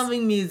 I'm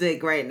loving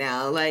music right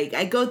now. Like,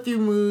 I go through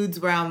moods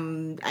where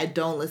I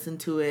don't listen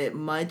to it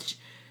much,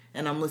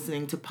 and I'm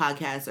listening to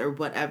podcasts or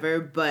whatever,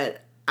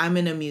 but I'm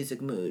in a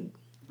music mood.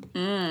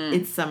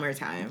 It's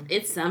summertime.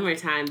 It's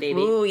summertime,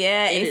 baby. Ooh,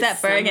 yeah. A$AP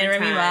Ferg and Remy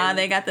Ma, summertime.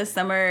 they got the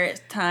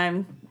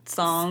summertime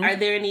song. Are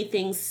there any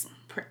things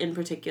in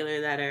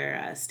particular that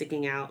are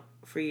sticking out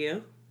for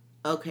you?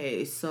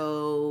 Okay,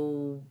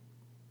 so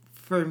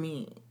for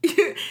me,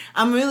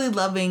 I'm really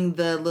loving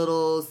the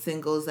little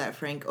singles that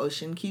Frank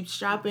Ocean keeps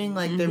dropping.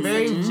 Like, they're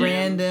very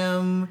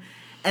random,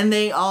 and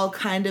they all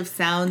kind of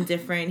sound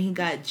different. He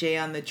got Jay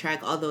on the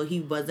track, although he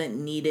wasn't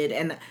needed.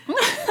 And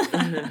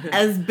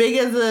as big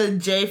as a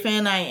Jay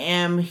fan I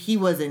am, he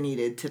wasn't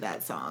needed to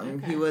that song.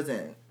 Okay. He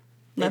wasn't.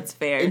 That's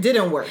fair. It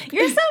didn't work.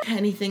 You're so...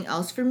 Anything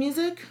else for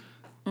music?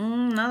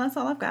 No, that's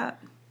all I've got.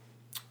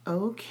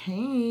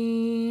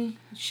 Okay.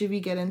 Should we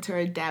get into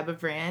our dab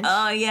of ranch?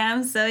 Oh, yeah,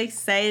 I'm so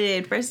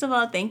excited. First of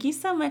all, thank you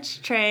so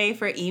much, Trey,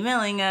 for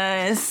emailing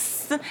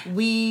us.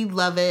 We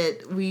love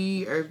it.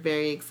 We are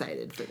very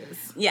excited for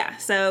this. Yeah,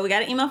 so we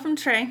got an email from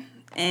Trey,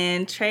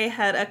 and Trey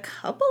had a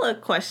couple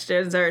of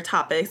questions or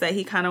topics that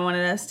he kind of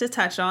wanted us to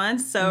touch on,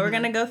 so we're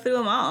going to go through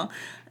them all.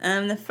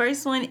 The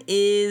first one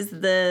is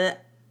the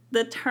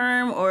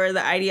term or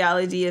the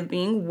ideology of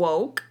being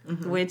woke,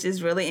 which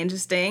is really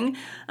interesting.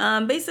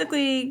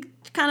 Basically,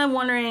 kind of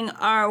wondering,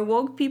 are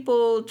woke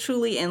people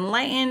truly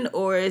enlightened,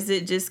 or is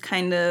it just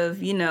kind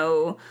of,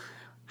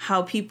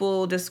 how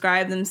people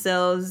describe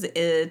themselves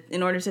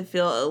in order to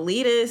feel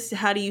elitist?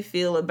 How do you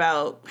feel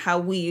about how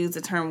we use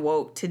the term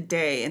woke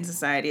today in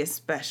society,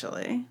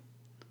 especially?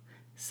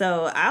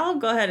 So I'll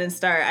go ahead and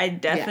start. I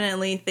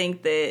definitely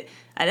think that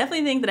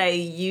I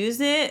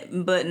use it,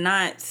 but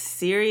not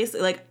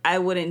seriously. Like, I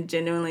wouldn't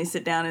genuinely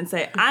sit down and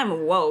say,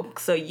 I'm woke,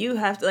 so you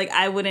have to,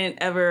 I wouldn't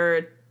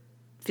ever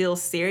feel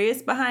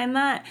serious behind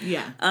that.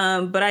 Yeah.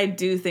 But I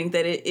do think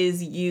that it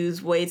is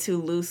used way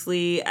too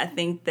loosely. I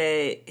think that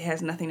it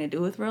has nothing to do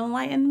with real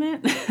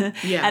enlightenment.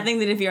 Yeah. I think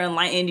that if you're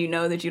enlightened, you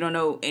know that you don't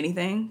know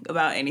anything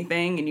about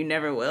anything, and you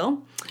never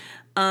will.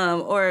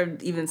 Or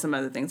even some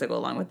other things that go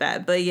along with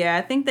that. But yeah,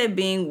 I think that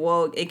being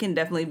woke, it can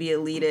definitely be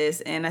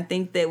elitist. And I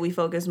think that we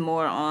focus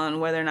more on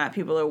whether or not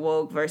people are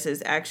woke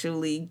versus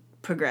actually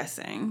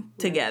progressing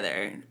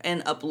together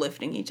and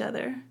uplifting each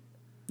other.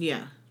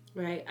 Yeah.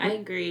 Right. I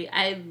agree.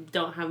 I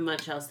don't have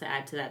much else to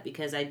add to that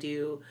because I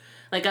do...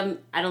 I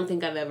don't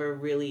think I've ever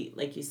really,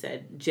 like you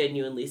said,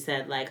 genuinely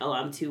said, oh,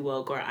 I'm too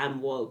woke or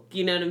I'm woke.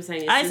 You know what I'm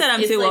saying? I said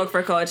I'm too woke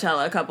for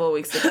Coachella a couple of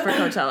weeks ago.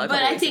 But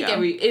I think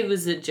it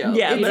was a joke.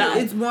 Yeah,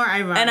 it's more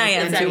ironic. And I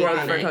am too woke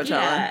for Coachella.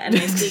 Yeah, and I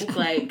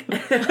think,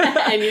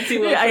 and you're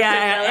too woke for Coachella.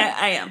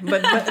 I am.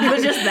 But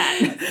just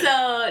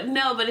that. So,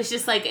 no, but it's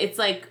just,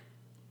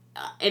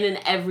 in an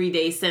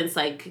everyday sense,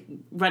 like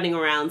running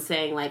around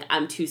saying like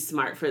I'm too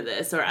smart for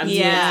this or I'm too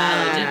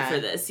intelligent for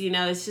this. You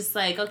know, it's just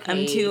like, okay,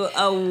 I'm too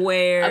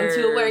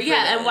aware.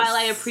 Yeah, and while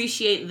I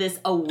appreciate this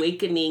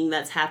awakening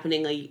that's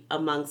happening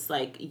amongst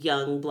like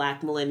young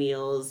Black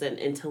millennials and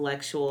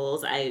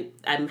intellectuals,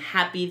 I'm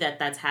happy that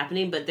that's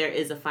happening. But there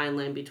is a fine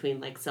line between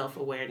like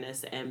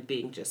self-awareness and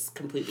being just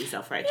completely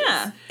self-righteous.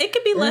 Yeah, it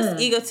could be less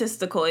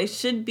egotistical. It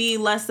should be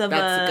less of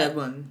that's a good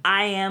one.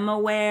 I am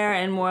aware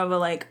and more of a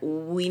like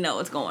we know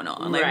what's going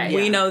on. Like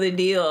we know the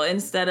deal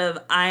instead of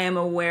I am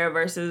aware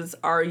versus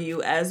are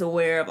you as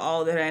aware of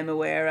all that I'm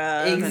aware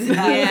of.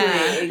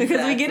 Exactly.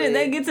 Because we get it,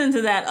 that gets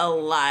into that a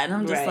lot. And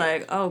I'm just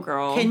like, oh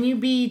girl. Can you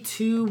be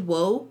too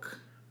woke?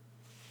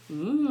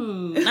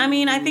 I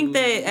mean, I think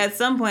that at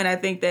some point I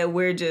think that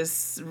we're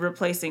just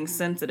replacing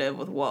sensitive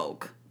with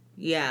woke.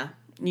 Yeah.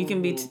 You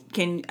can be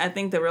I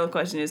think the real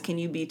question is, can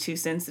you be too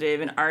sensitive,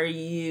 and are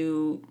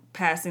you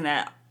passing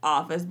that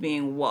off as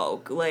being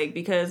woke? Like,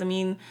 because I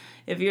mean,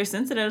 if you're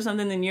sensitive to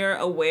something, then you're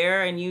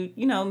aware and you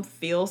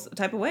feel a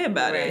type of way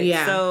about it.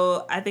 Yeah.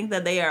 So I think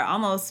that they are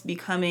almost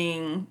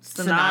becoming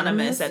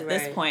synonymous at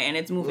this point, and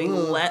it's moving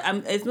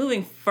it's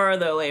moving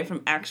further away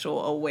from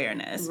actual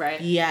awareness. Right.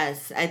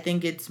 Yes, I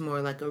think it's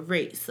more like a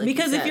race. Like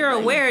because if you're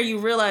aware, you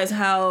realize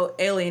how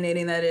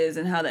alienating that is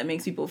and how that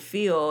makes people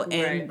feel.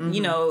 And,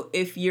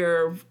 if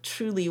you're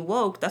truly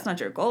woke, that's not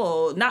your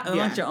goal. Not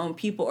amongst your own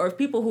people or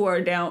people who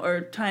are down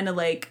or trying to,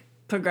 like,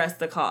 progress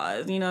the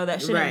cause.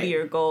 That shouldn't be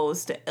your goal,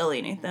 is to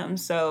alienate them.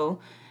 So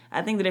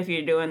I think that if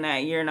you're doing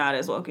that, you're not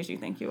as woke as you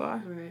think you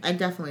are. Right. I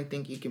definitely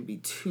think you can be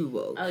too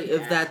woke. Oh, yeah.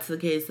 If that's the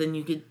case, then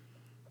you could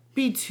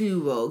be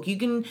too woke. You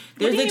can. What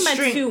do you mean by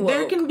too woke?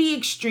 There can be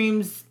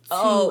extremes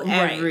to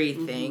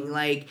everything. Mm-hmm.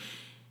 Like,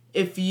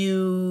 if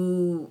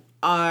you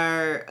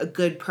are a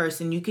good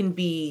person, you can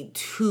be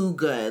too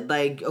good.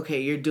 Like, okay,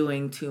 you're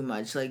doing too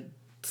much. Like,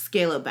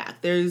 scale it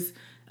back. There's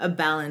a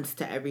balance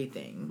to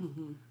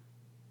everything.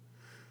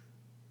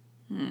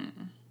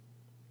 Mm-hmm.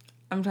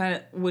 I'm trying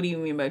to. What do you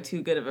mean by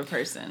too good of a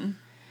person?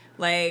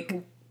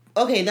 Like,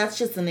 okay, that's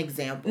just an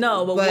example.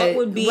 No, but what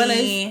would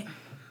be?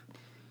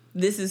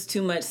 This is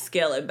too much.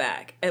 Scale it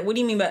back. What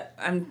do you mean by?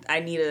 I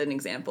need an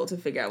example to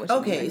figure out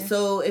what. You mean.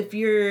 So if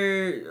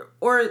you're,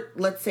 or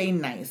let's say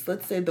nice.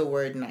 Let's say the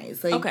word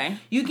nice. Like,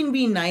 you can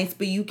be nice,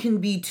 but you can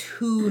be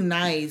too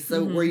nice,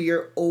 where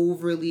you're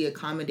overly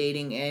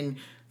accommodating and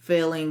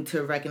failing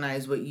to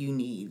recognize what you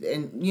need,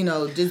 and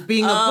just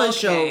being a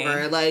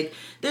pushover. Like,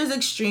 there's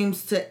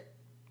extremes to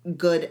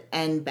good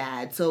and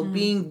bad. So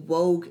being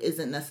woke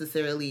isn't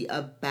necessarily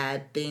a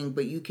bad thing,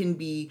 but you can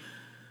be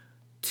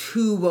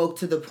too woke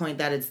to the point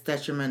that it's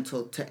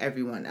detrimental to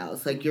everyone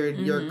else. Like,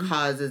 your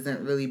cause isn't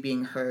really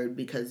being heard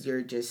because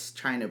you're just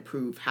trying to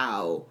prove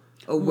how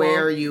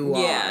aware you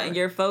are. Yeah,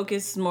 you're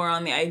focused more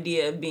on the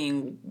idea of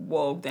being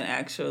woke than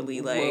actually,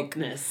 like...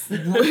 wokeness.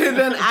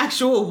 Than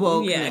actual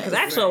wokeness. Yeah, because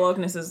actual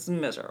wokeness is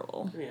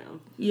miserable.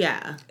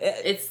 Yeah.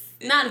 It's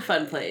not a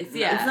fun place.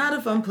 Yeah. It's not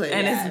a fun place.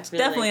 And it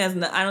definitely has...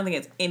 I don't think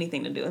it's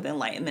anything to do with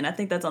enlightenment. I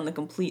think that's on the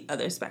complete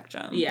other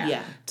spectrum.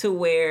 Yeah. To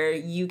where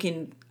you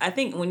can... I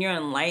think when you're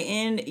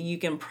enlightened, you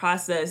can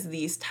process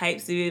these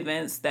types of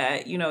events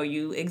that,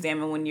 you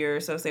examine when you're,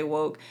 so say,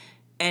 woke,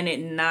 and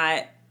it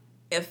not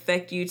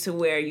affect you to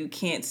where you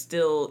can't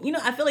still,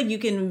 I feel like you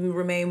can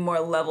remain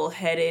more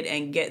level-headed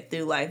and get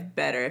through life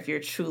better if you're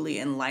truly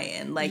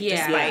enlightened,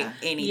 despite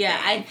anything.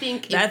 Yeah, I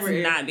think that's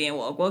not being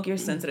woke. Woke, you're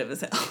sensitive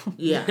as hell.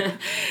 Yeah.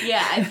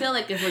 Yeah, I feel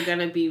like if we're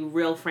gonna be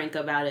real frank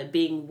about it,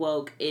 being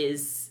woke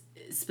is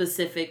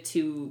specific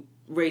to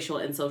racial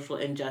and social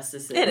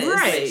injustices. It is.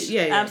 Right.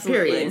 Yeah,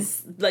 absolutely.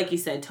 It's, like you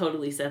said,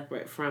 totally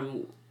separate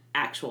from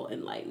actual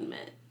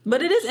enlightenment.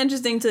 But it is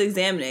interesting to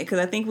examine it because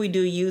I think we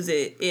do use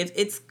it.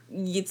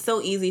 It's so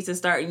easy to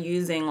start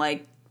using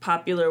like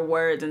popular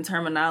words and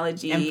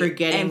terminology and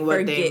forgetting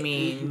what they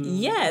mean.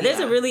 Yeah, there's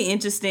a really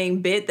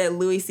interesting bit that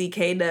Louis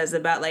C.K. does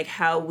about like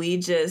how we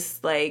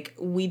just like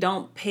we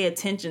don't pay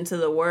attention to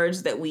the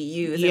words that we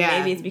use. Yeah. And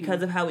maybe it's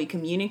because of how we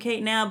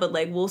communicate now, but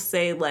like we'll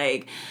say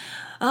like,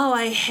 oh,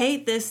 I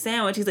hate this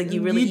sandwich. He's like,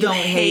 you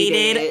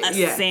hated a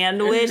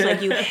sandwich?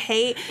 Like, you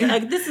hate,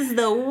 like, this is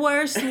the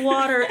worst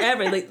water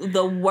ever. Like,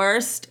 the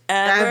worst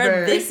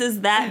ever. This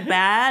is that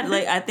bad.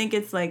 Like, I think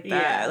it's like that.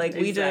 Yeah, like,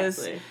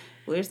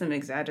 we're some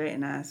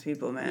exaggerating ass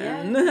people,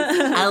 man.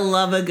 Yeah. I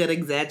love a good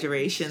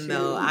exaggeration,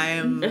 though. I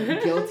am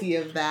guilty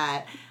of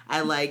that.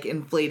 I like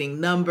inflating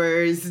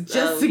numbers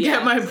just to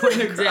get my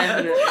point across.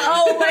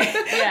 Oh, wait.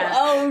 Yeah.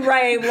 Oh,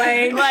 right.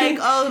 Like,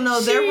 oh, no,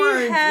 there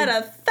were... She had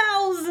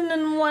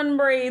 1,001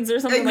 braids or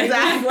something like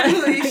that.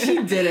 Exactly.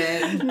 She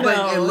didn't.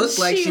 But it looked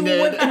like she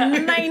did. With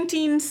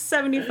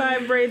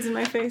 1975 braids in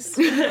my face.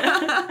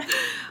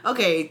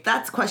 Okay,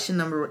 that's question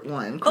number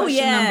 1.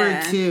 Question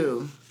number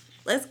 2.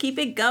 Let's keep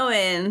it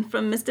going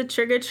from Mr.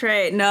 Trigger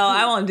Trey. No,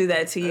 I won't do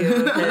that to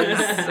you.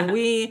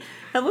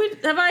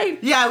 Have I?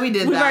 Yeah, we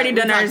did. We've already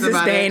done our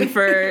disdain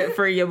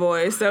for your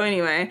boy. So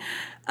anyway,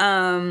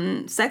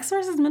 sex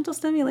versus mental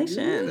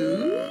stimulation.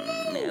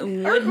 Do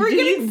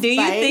you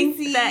think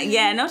that?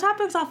 Yeah, no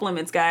topics off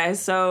limits,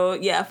 guys. So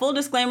yeah, full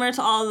disclaimer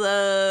to all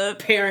the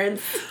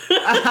parents.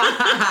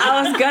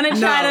 I was gonna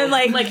try to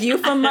like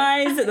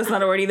euphemize it. That's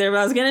not a word either, but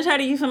I was gonna try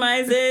to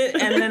euphemize it,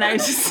 and then I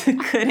just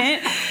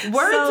couldn't.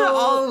 Word to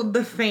all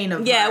the faint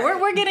of yeah,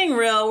 we're getting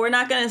real. We're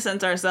not gonna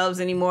censor ourselves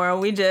anymore.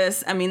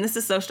 This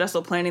is so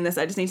stressful planning this.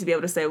 I just need to be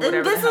able to say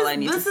whatever the hell I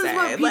need to say. This is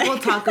what people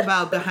talk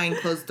about behind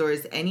closed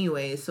doors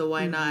anyway. So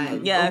why not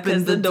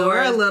open the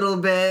door a little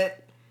bit?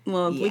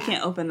 Well, we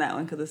can't open that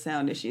one because of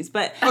sound issues.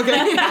 But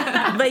okay.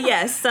 But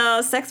yes,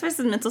 so sex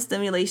versus mental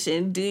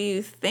stimulation. Do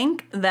you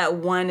think that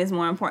one is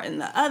more important than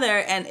the other?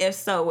 And if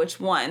so, which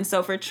one?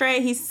 So for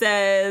Trey, he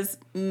says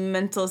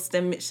mental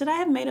stimulation. Should I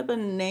have made up a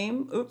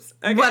name? Oops.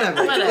 Okay.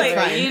 Whatever.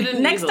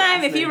 Next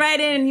time, if you write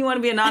in and you want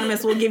to be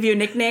anonymous, we'll give you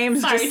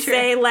nicknames. Just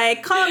say,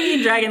 like, call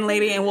me Dragon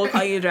Lady, and we'll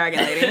call you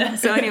Dragon Lady.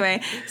 So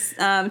anyway,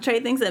 Trey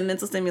thinks that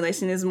mental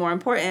stimulation is more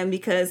important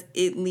because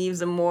it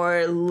leaves a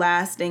more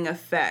lasting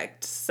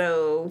effect.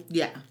 So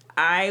yeah,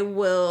 I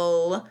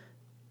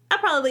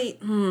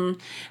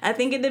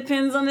think it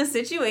depends on the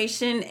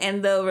situation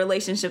and the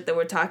relationship that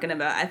we're talking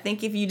about. I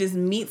think if you just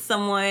meet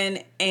someone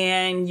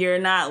and you're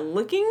not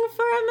looking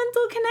for a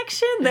mental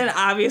connection, then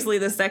obviously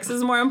the sex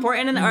is more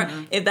important. Or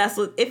if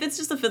it's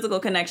just a physical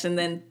connection,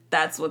 then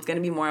that's what's going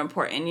to be more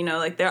important. You know,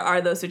 like there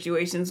are those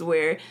situations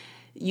where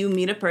you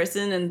meet a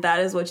person and that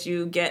is what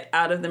you get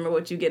out of them or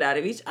what you get out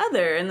of each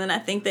other. And then I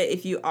think that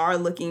if you are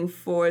looking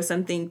for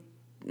something,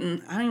 I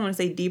don't even want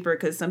to say deeper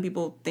because some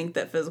people think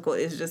that physical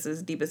is just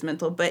as deep as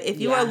mental. But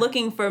if you are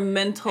looking for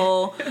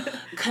mental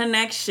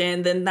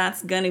connection, then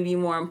that's going to be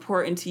more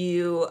important to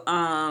you.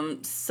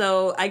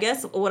 So I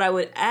guess what I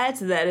would add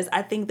to that is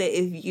I think that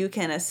if you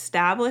can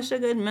establish a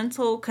good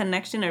mental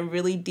connection, a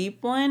really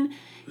deep one,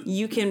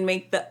 you can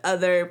make the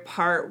other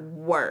part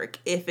work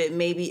if it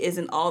maybe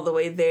isn't all the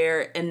way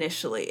there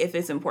initially, if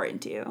it's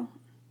important to you.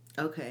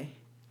 Okay.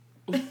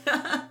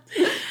 I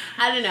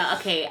don't know.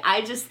 Okay,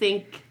 I just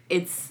think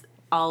it's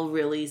all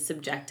really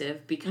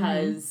subjective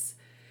because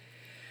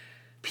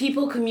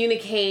people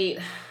communicate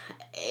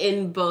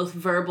in both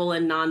verbal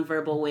and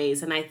nonverbal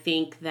ways. And I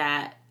think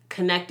that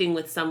connecting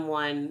with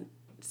someone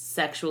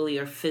sexually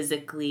or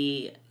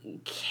physically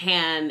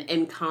can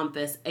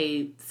encompass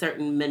a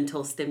certain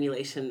mental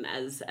stimulation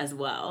as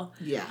well.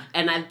 Yeah.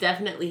 And I've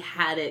definitely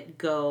had it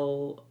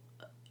go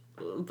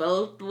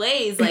both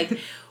ways. Like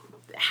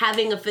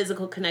having a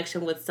physical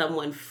connection with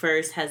someone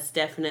first has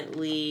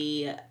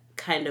definitely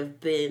kind of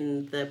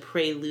been the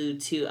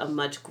prelude to a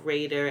much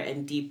greater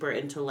and deeper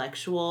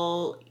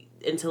intellectually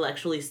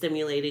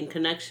stimulating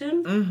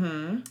connection.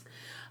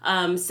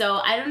 Mm-hmm.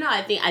 So I don't know.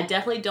 I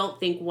definitely don't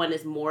think one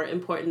is more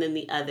important than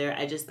the other.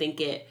 I just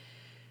think it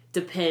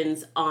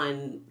depends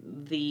on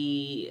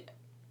the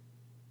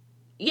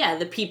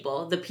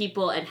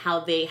people and how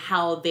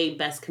they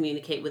best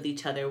communicate with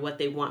each other, what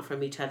they want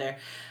from each other.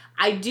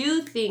 I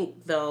do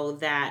think though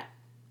that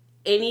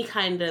any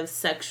kind of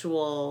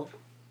sexual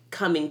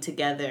coming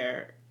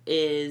together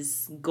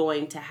is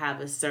going to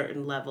have a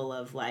certain level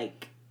of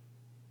like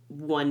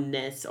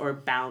oneness or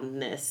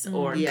boundness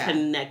or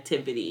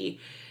connectivity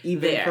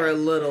even for a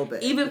little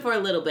bit,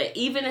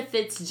 even if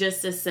it's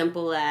just as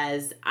simple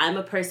as I'm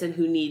a person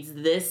who needs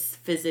this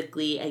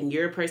physically and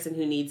you're a person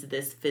who needs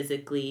this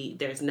physically.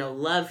 There's no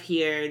love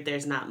here,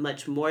 there's not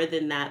much more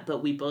than that,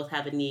 but we both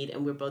have a need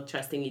and we're both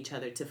trusting each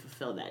other to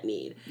fulfill that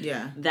need.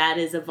 That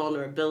is a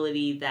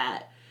vulnerability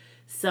that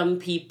some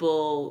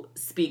people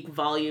speak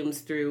volumes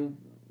through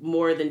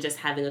more than just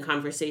having a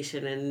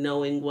conversation and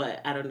knowing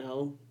what, I don't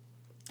know,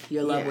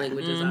 your love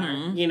languages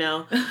are, you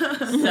know?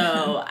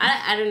 So,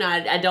 I don't know.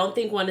 I don't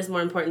think one is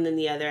more important than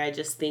the other. I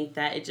just think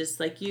that it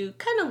just, like you,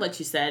 kind of what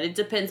you said, it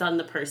depends on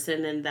the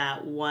person and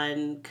that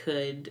one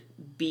could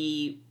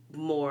be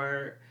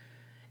more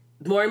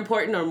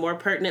important or more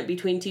pertinent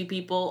between two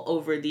people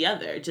over the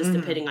other, just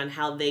depending on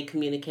how they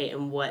communicate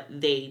and what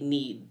they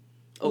need.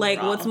 Overall.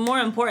 Like, what's more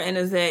important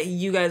is that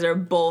you guys are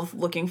both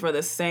looking for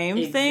the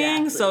same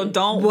thing. So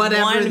don't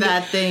whatever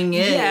that thing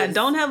is. Yeah,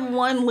 don't have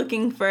one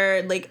looking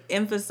for like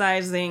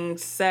emphasizing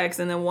sex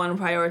and then one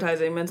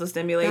prioritizing mental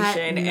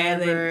stimulation,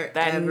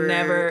 that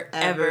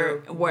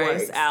never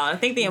works out. I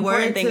think the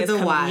important thing is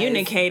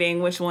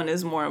communicating which one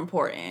is more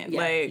important.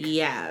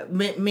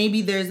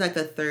 Maybe there's like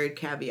a third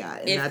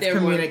caveat, and if that's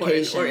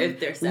communication. Or if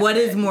they're separate. What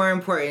is more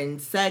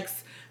important,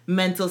 sex,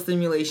 mental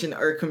stimulation,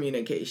 or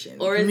communication?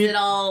 Or is it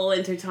all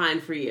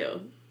intertwined for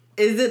you?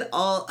 Is it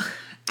all?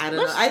 I don't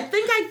know. I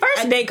think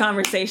first date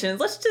conversations.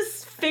 Let's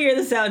just figure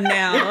this out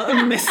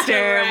now, Mister.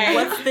 Right.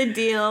 What's the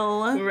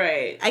deal?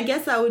 Right. I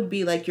guess that would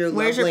be like your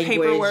love language.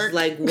 Paperwork?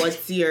 Like,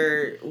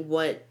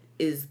 what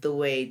is the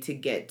way to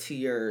get to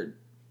your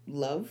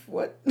love?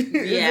 What?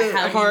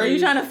 Yeah. How are you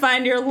trying to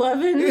find your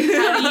loving? How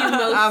do you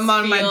most I'm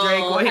on my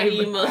Drake wave. How do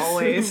you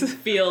most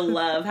feel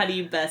love? How do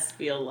you best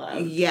feel love?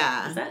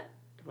 Yeah. Is that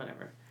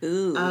whatever?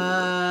 Ooh.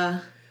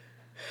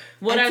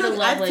 What are the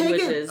love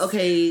languages?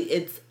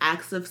 It's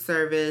acts of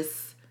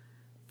service,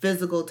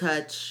 physical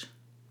touch,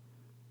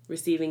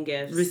 receiving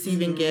gifts,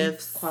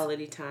 gifts,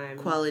 quality time,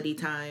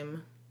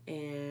 and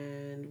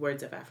and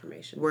words of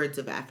affirmation. Words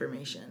of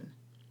affirmation.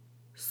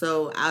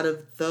 So out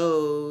of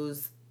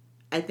those,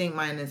 I think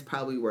mine is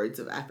probably words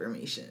of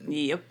affirmation.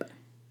 Yep.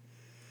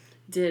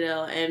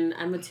 Ditto. And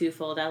I'm a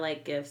twofold. I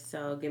like gifts,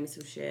 so give me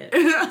some shit.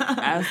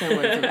 I would say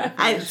words of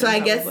affirmation. I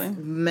guess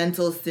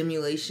mental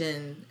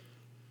stimulation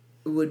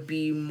would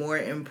be more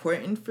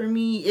important for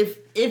me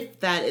if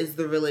that is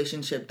the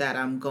relationship that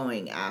I'm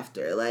going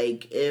after.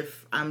 Like,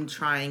 if I'm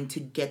trying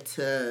to get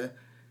to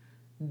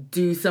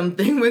do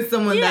something with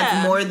someone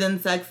that's more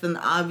than sex, then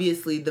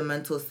obviously the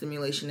mental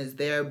stimulation is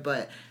there,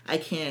 but I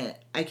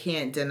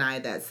can't deny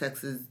that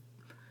sex is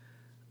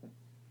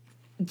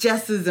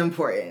just as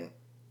important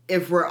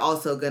if we're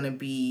also going to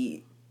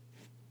be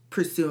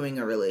pursuing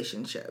a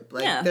relationship.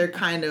 Like, they're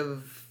kind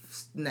of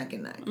neck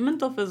and neck.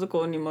 Mental,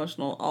 physical, and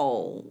emotional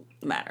all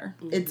matter.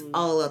 It's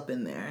all up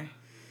in there.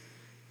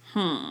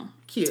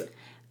 Cute.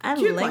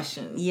 Cute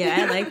question.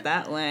 Yeah, I like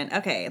that one.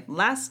 Okay,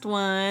 last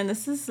one.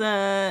 This is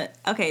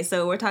okay,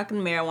 so we're talking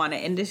marijuana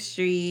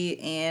industry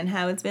and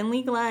how it's been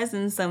legalized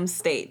in some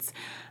states.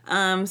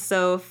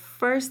 So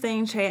first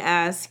thing Trey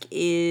asked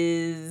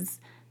is,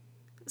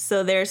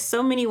 so there's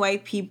so many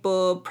white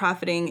people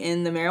profiting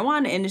in the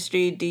marijuana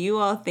industry. Do you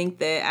all think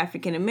that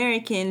African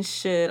Americans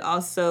should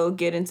also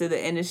get into the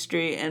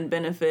industry and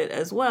benefit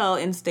as well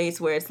in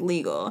states where it's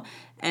legal?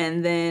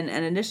 And then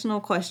an additional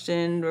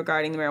question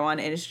regarding the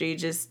marijuana industry,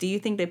 just do you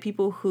think that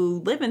people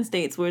who live in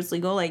states where it's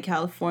legal, like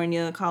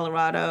California,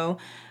 Colorado,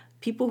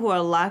 people who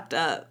are locked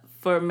up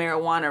for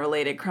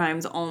marijuana-related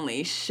crimes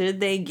only, should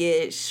they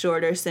get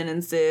shorter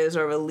sentences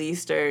or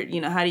released? Or,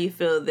 how do you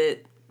feel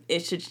that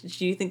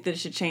do you think that it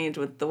should change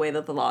with the way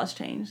that the laws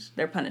change,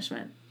 their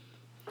punishment?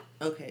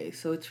 Okay,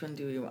 so which one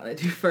do we want to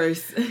do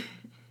first?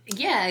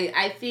 Yeah,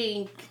 I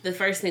think the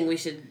first thing we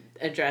should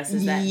address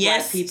is that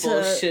black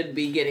people should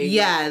be getting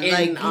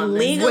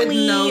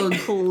legally, no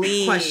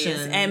please,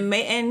 question.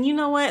 And you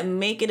know what,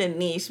 make it a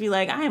niche. Be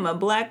like, I am a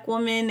black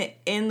woman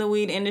in the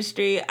weed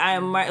industry. I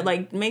am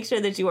make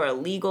sure that you are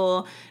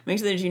legal. Make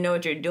sure that you know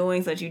what you're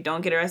doing so that you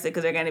don't get arrested,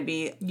 because they're going to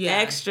be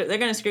extra. They're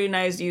going to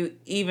scrutinize you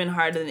even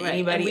harder than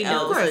anybody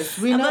else. Of course,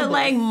 we know.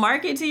 But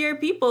market to your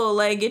people.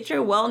 Get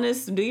your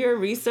wellness. Do your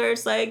research.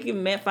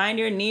 Find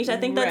your niche. I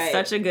think that's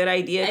such a good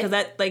idea, because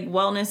that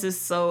wellness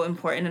is so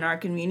important in our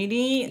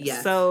community.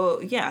 Yes.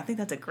 So, I think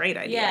that's a great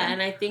idea. Yeah,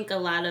 and I think a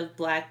lot of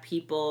black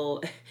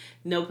people,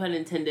 no pun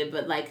intended,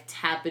 but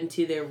tap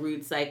into their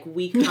roots.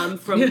 We come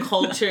from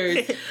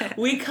cultures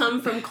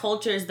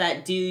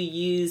that do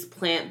use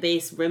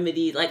plant-based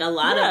remedies. A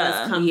lot of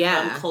us come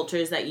from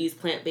cultures that use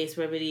plant-based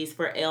remedies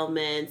for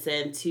ailments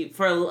and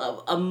for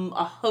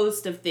a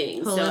host of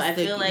things. Holistic so I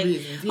feel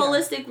reasons,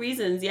 holistic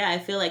reasons. Yeah, I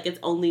feel like it's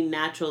only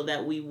natural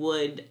that we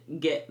would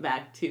get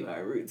back to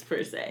our roots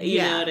per se.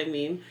 You know what I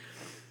mean?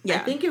 Yeah. I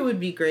think it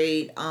would be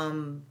great.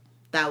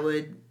 That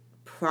would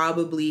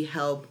probably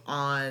help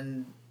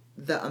on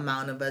the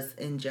amount of us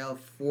in jail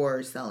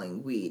for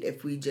selling weed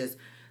if we just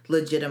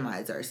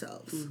legitimize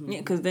ourselves. Mm-hmm. Yeah,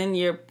 because then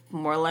you're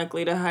more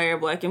likely to hire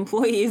black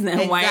employees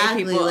than white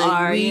people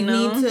are. We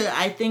need to.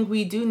 I think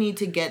we do need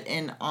to get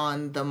in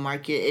on the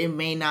market. It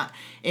may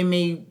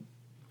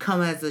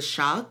come as a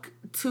shock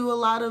to a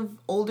lot of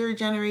older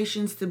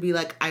generations to be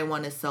like, I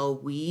want to sell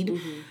weed.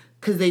 Mm-hmm.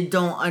 Because they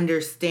don't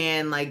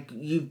understand,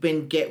 we've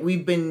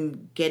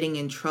been getting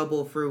in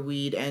trouble for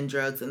weed and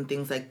drugs and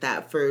things like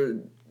that for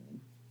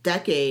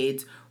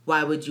decades.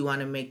 Why would you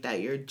want to make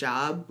that your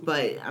job?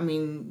 But,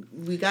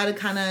 we got to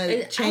kind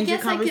of change the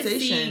conversation. I guess I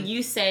could see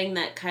you saying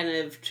that kind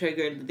of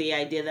triggered the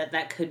idea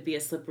that could be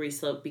a slippery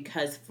slope,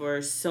 because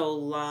for so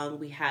long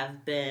we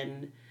have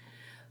been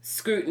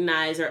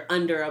scrutinized or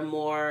under a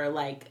more,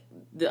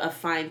 a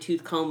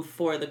fine-tooth comb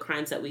for the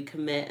crimes that we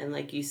commit. And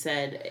like you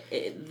said,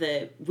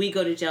 we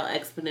go to jail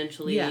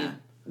exponentially,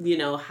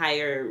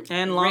 higher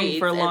and rates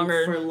for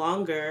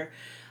longer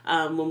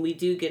when we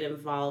do get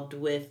involved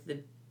with the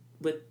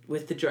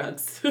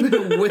drugs.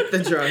 With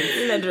the drugs.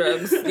 The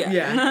drugs,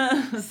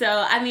 yeah. So,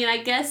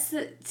 I guess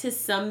to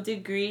some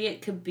degree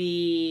it could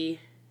be...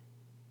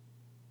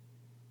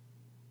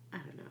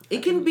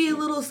 It can be a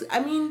little...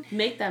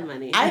 make that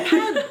money. I've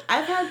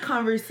had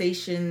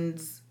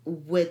conversations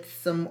with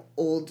some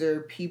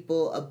older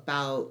people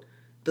about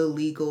the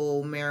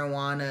legal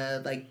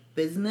marijuana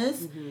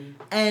business,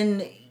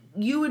 and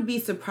you would be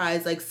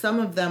surprised. Some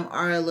of them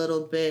are a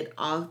little bit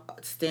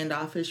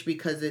standoffish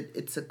because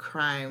it's a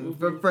crime.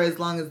 For as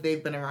long as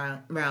they've been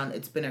around,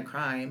 it's been a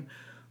crime.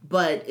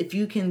 But if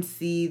you can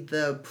see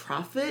the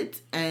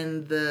profit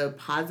and the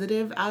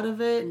positive out of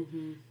it,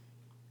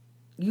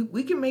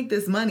 we can make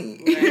this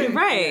money.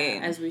 Right. Yeah,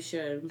 as we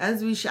should.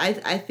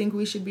 I think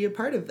we should be a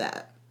part of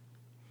that.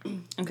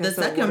 Okay, the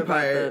second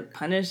part, the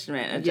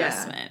punishment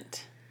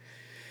adjustment.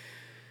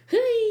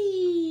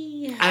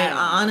 I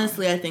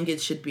think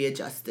it should be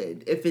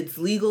adjusted. If it's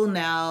legal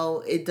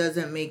now, it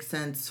doesn't make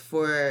sense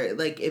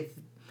if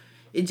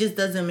it just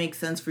doesn't make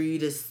sense for you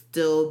to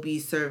still be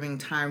serving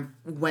time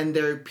when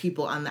there are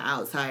people on the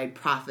outside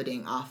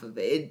profiting off of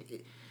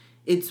it.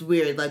 it's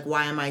weird. Like,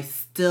 why am I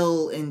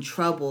still in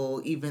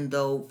trouble even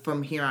though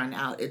from here on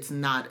out it's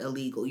not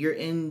illegal? You're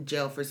in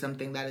jail for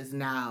something that is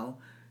now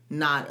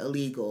not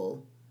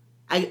illegal.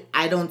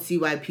 I don't see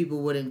why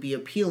people wouldn't be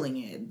appealing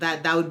it.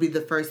 That would be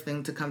the first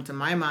thing to come to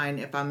my mind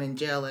if I'm in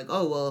jail. Like,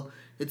 oh, well,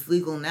 it's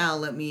legal now.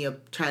 Let me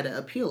try to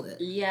appeal it.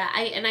 Yeah,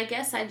 I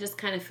guess I just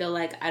kind of feel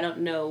like I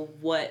don't know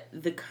what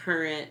the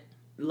current,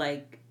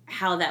 like,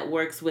 how that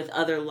works with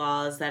other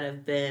laws that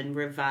have been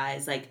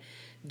revised. Like,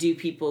 do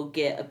people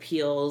get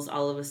appeals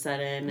all of a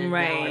sudden? And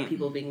now are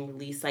people being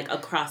released, like,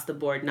 across the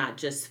board, not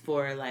just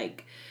for,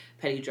 like,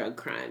 petty drug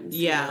crimes?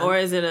 Yeah. You know? Or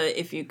is it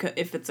if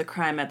it's a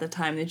crime at the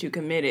time that you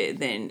committed,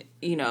 then,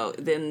 you know,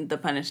 then the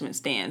punishment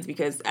stands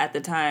because at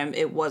the time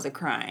it was a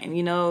crime,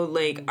 you know,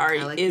 like,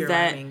 is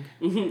that,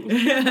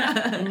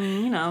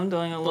 you know, I'm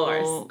doing a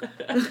little,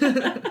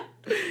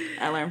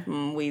 I learned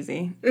from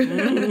Wheezy.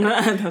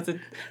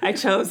 I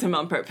chose him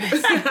on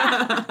purpose.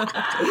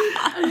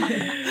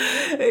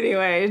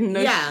 Anyway,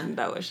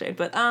 that was shade.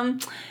 But I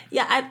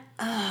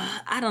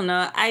don't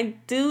know. I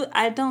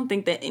don't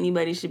think that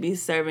anybody should be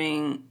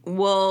serving.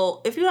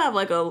 Well, if you have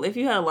if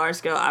you had a large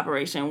scale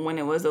operation when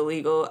it was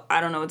illegal, I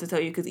don't know what to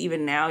tell you because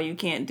even now you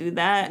can't do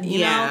that.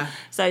 You know.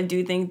 So I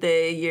do think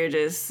that you're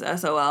just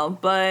SOL.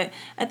 But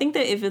I think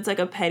that if it's like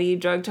a petty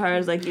drug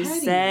charge, like you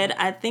said,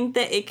 I think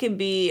that it could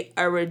be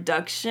a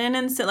reduction.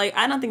 And so, like,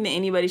 I don't think that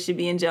anybody should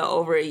be in jail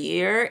over a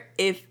year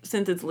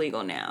since it's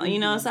legal now. You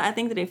know. So I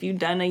think that if you've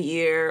done a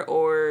year,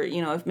 or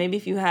you know,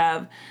 if you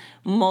have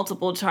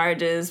multiple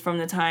charges from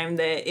the time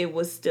that it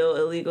was still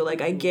illegal.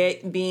 Like, I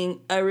get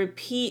being a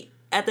repeat.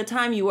 At the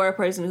time, you were a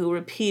person who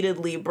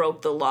repeatedly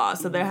broke the law.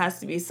 So there has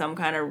to be some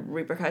kind of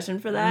repercussion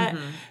for that.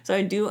 So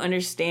I do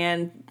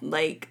understand,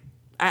 like,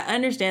 I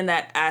understand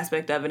that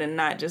aspect of it and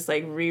not just,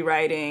 like,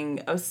 rewriting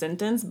a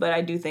sentence, but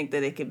I do think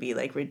that it could be,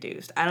 like,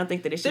 reduced. I don't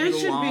think that it should be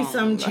long. There should be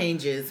some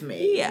changes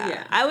made.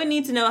 Yeah. I would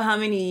need to know how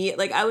many,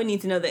 like, I would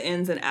need to know the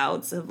ins and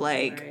outs of,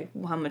 like,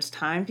 how much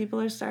time people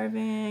are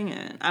serving.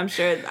 And I'm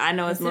sure, I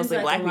know it's mostly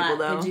like black people,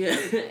 though.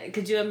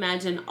 Could you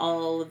imagine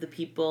all of the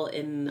people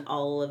in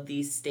all of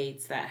these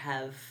states that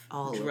have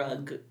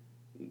drug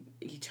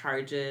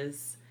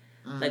charges?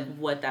 Like,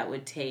 what that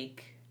would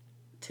take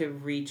to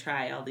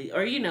retry all these,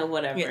 or, you know,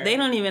 whatever. Yeah, they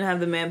don't even have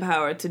the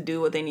manpower to do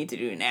what they need to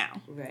do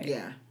now. Right.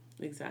 Yeah.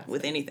 Exactly.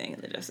 With anything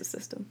in the justice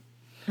system.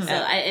 So,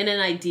 in an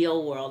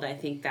ideal world, I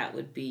think that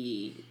would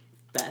be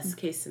best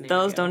case scenario.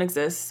 Those don't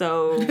exist,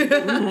 so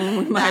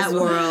that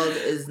world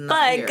is not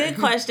But here. good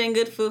question,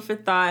 good food for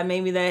thought.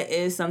 Maybe that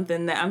is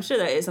something that, I'm sure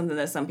that is something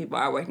that some people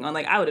are working on.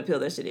 Like, I would appeal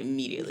that shit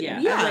immediately.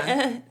 Yeah.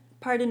 Like,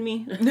 pardon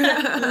me.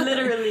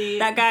 Literally.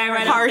 That guy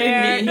right up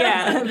there.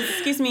 Yeah.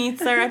 Excuse me,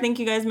 sir. I think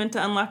you guys meant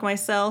to unlock my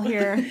cell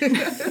here.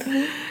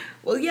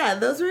 Well, yeah,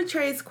 those were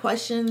Trey's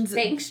questions.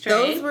 Thanks, Trey.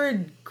 Those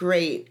were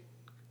great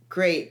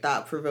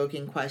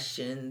thought-provoking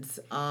questions.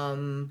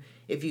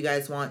 If you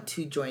guys want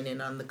to join in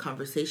on the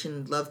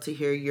conversation, I'd love to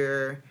hear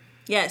your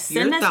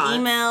send us thoughts.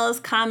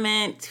 emails,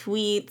 comment,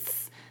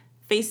 tweets,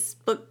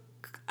 Facebook.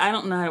 I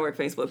don't know how to work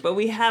Facebook, but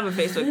we have a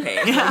Facebook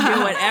page.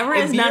 Do whatever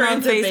is done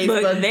on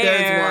Facebook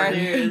there.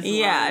 There's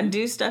one.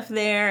 Do stuff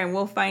there, and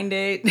we'll find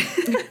it.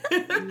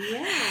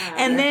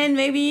 And then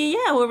maybe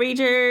we'll read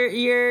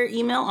your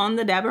email on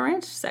the Dabba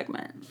Ranch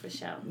segment. For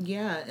sure.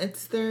 Yeah.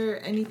 Is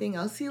there anything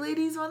else you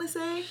ladies want to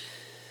say?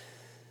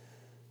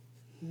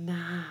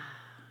 Nah.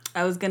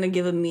 I was gonna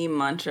give a meme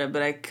mantra,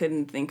 but I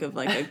couldn't think of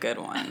like a good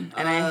one,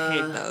 and I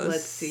hate those.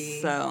 Let's see.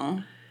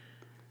 So.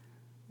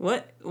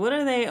 What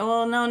are they?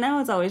 Well, no, now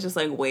it's always just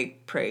like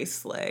wake, pray,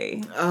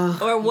 slay.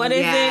 Or what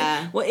is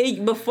it? Well,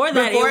 before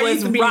that, it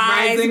was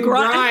rise,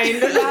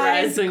 grind.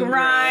 Rise,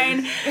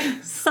 grind.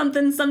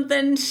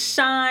 Something,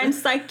 shine,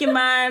 psych your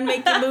mind,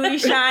 make your booty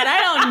shine.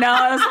 I don't know.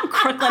 It was some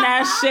Crooklyn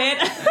ass shit.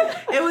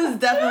 It was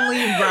definitely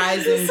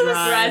rise and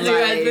grind. Rise and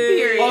grind,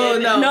 period. Oh,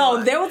 no.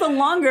 No, there was a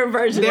longer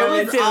version of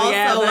it, too.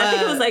 Also, but I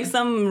think it was like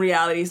some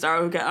reality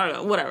star who got, I don't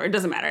know, whatever. It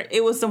doesn't matter.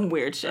 It was some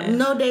weird shit.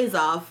 No Days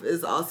Off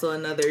is also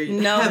another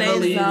No heavily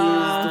Days used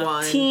Off.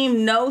 one.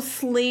 Team No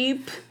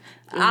Sleep.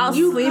 I'll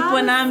sleep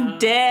when I'm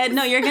dead.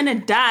 No, you're gonna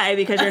die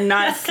because you're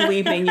not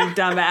sleeping, you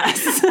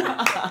dumbass.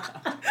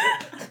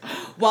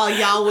 While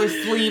y'all were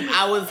asleep,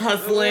 I was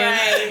hustling.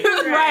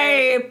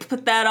 Right.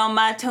 Put that on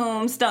my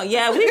tombstone.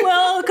 Yeah, we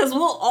will, because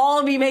we'll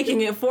all be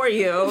making it for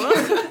you.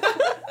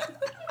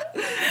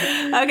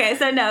 Okay,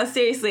 so no,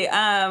 seriously,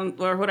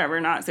 or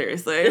whatever, not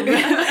seriously.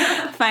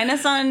 Find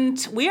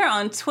us we are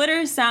on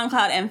Twitter,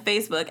 SoundCloud, and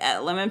Facebook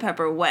at Lemon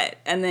Pepper Wet,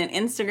 and then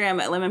Instagram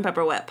at Lemon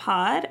Pepper Wet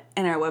Pod,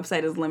 and our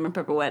website is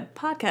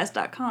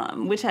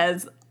lemonpepperwetpodcast.com, which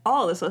has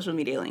all the social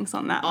media links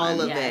on that one.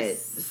 All of it.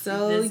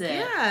 So,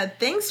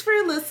 thanks for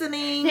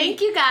listening. Thank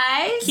you,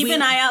 guys. Keep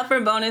an eye out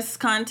for bonus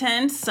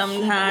content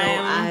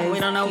sometime. We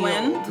don't know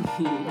when.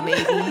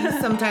 Maybe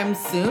sometime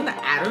soon.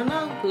 I don't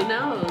know. Who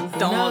knows?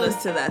 Don't hold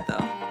us to that,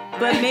 though.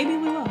 But maybe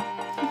we will.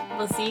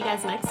 We'll see you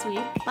guys next week.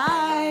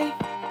 Bye.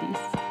 Peace.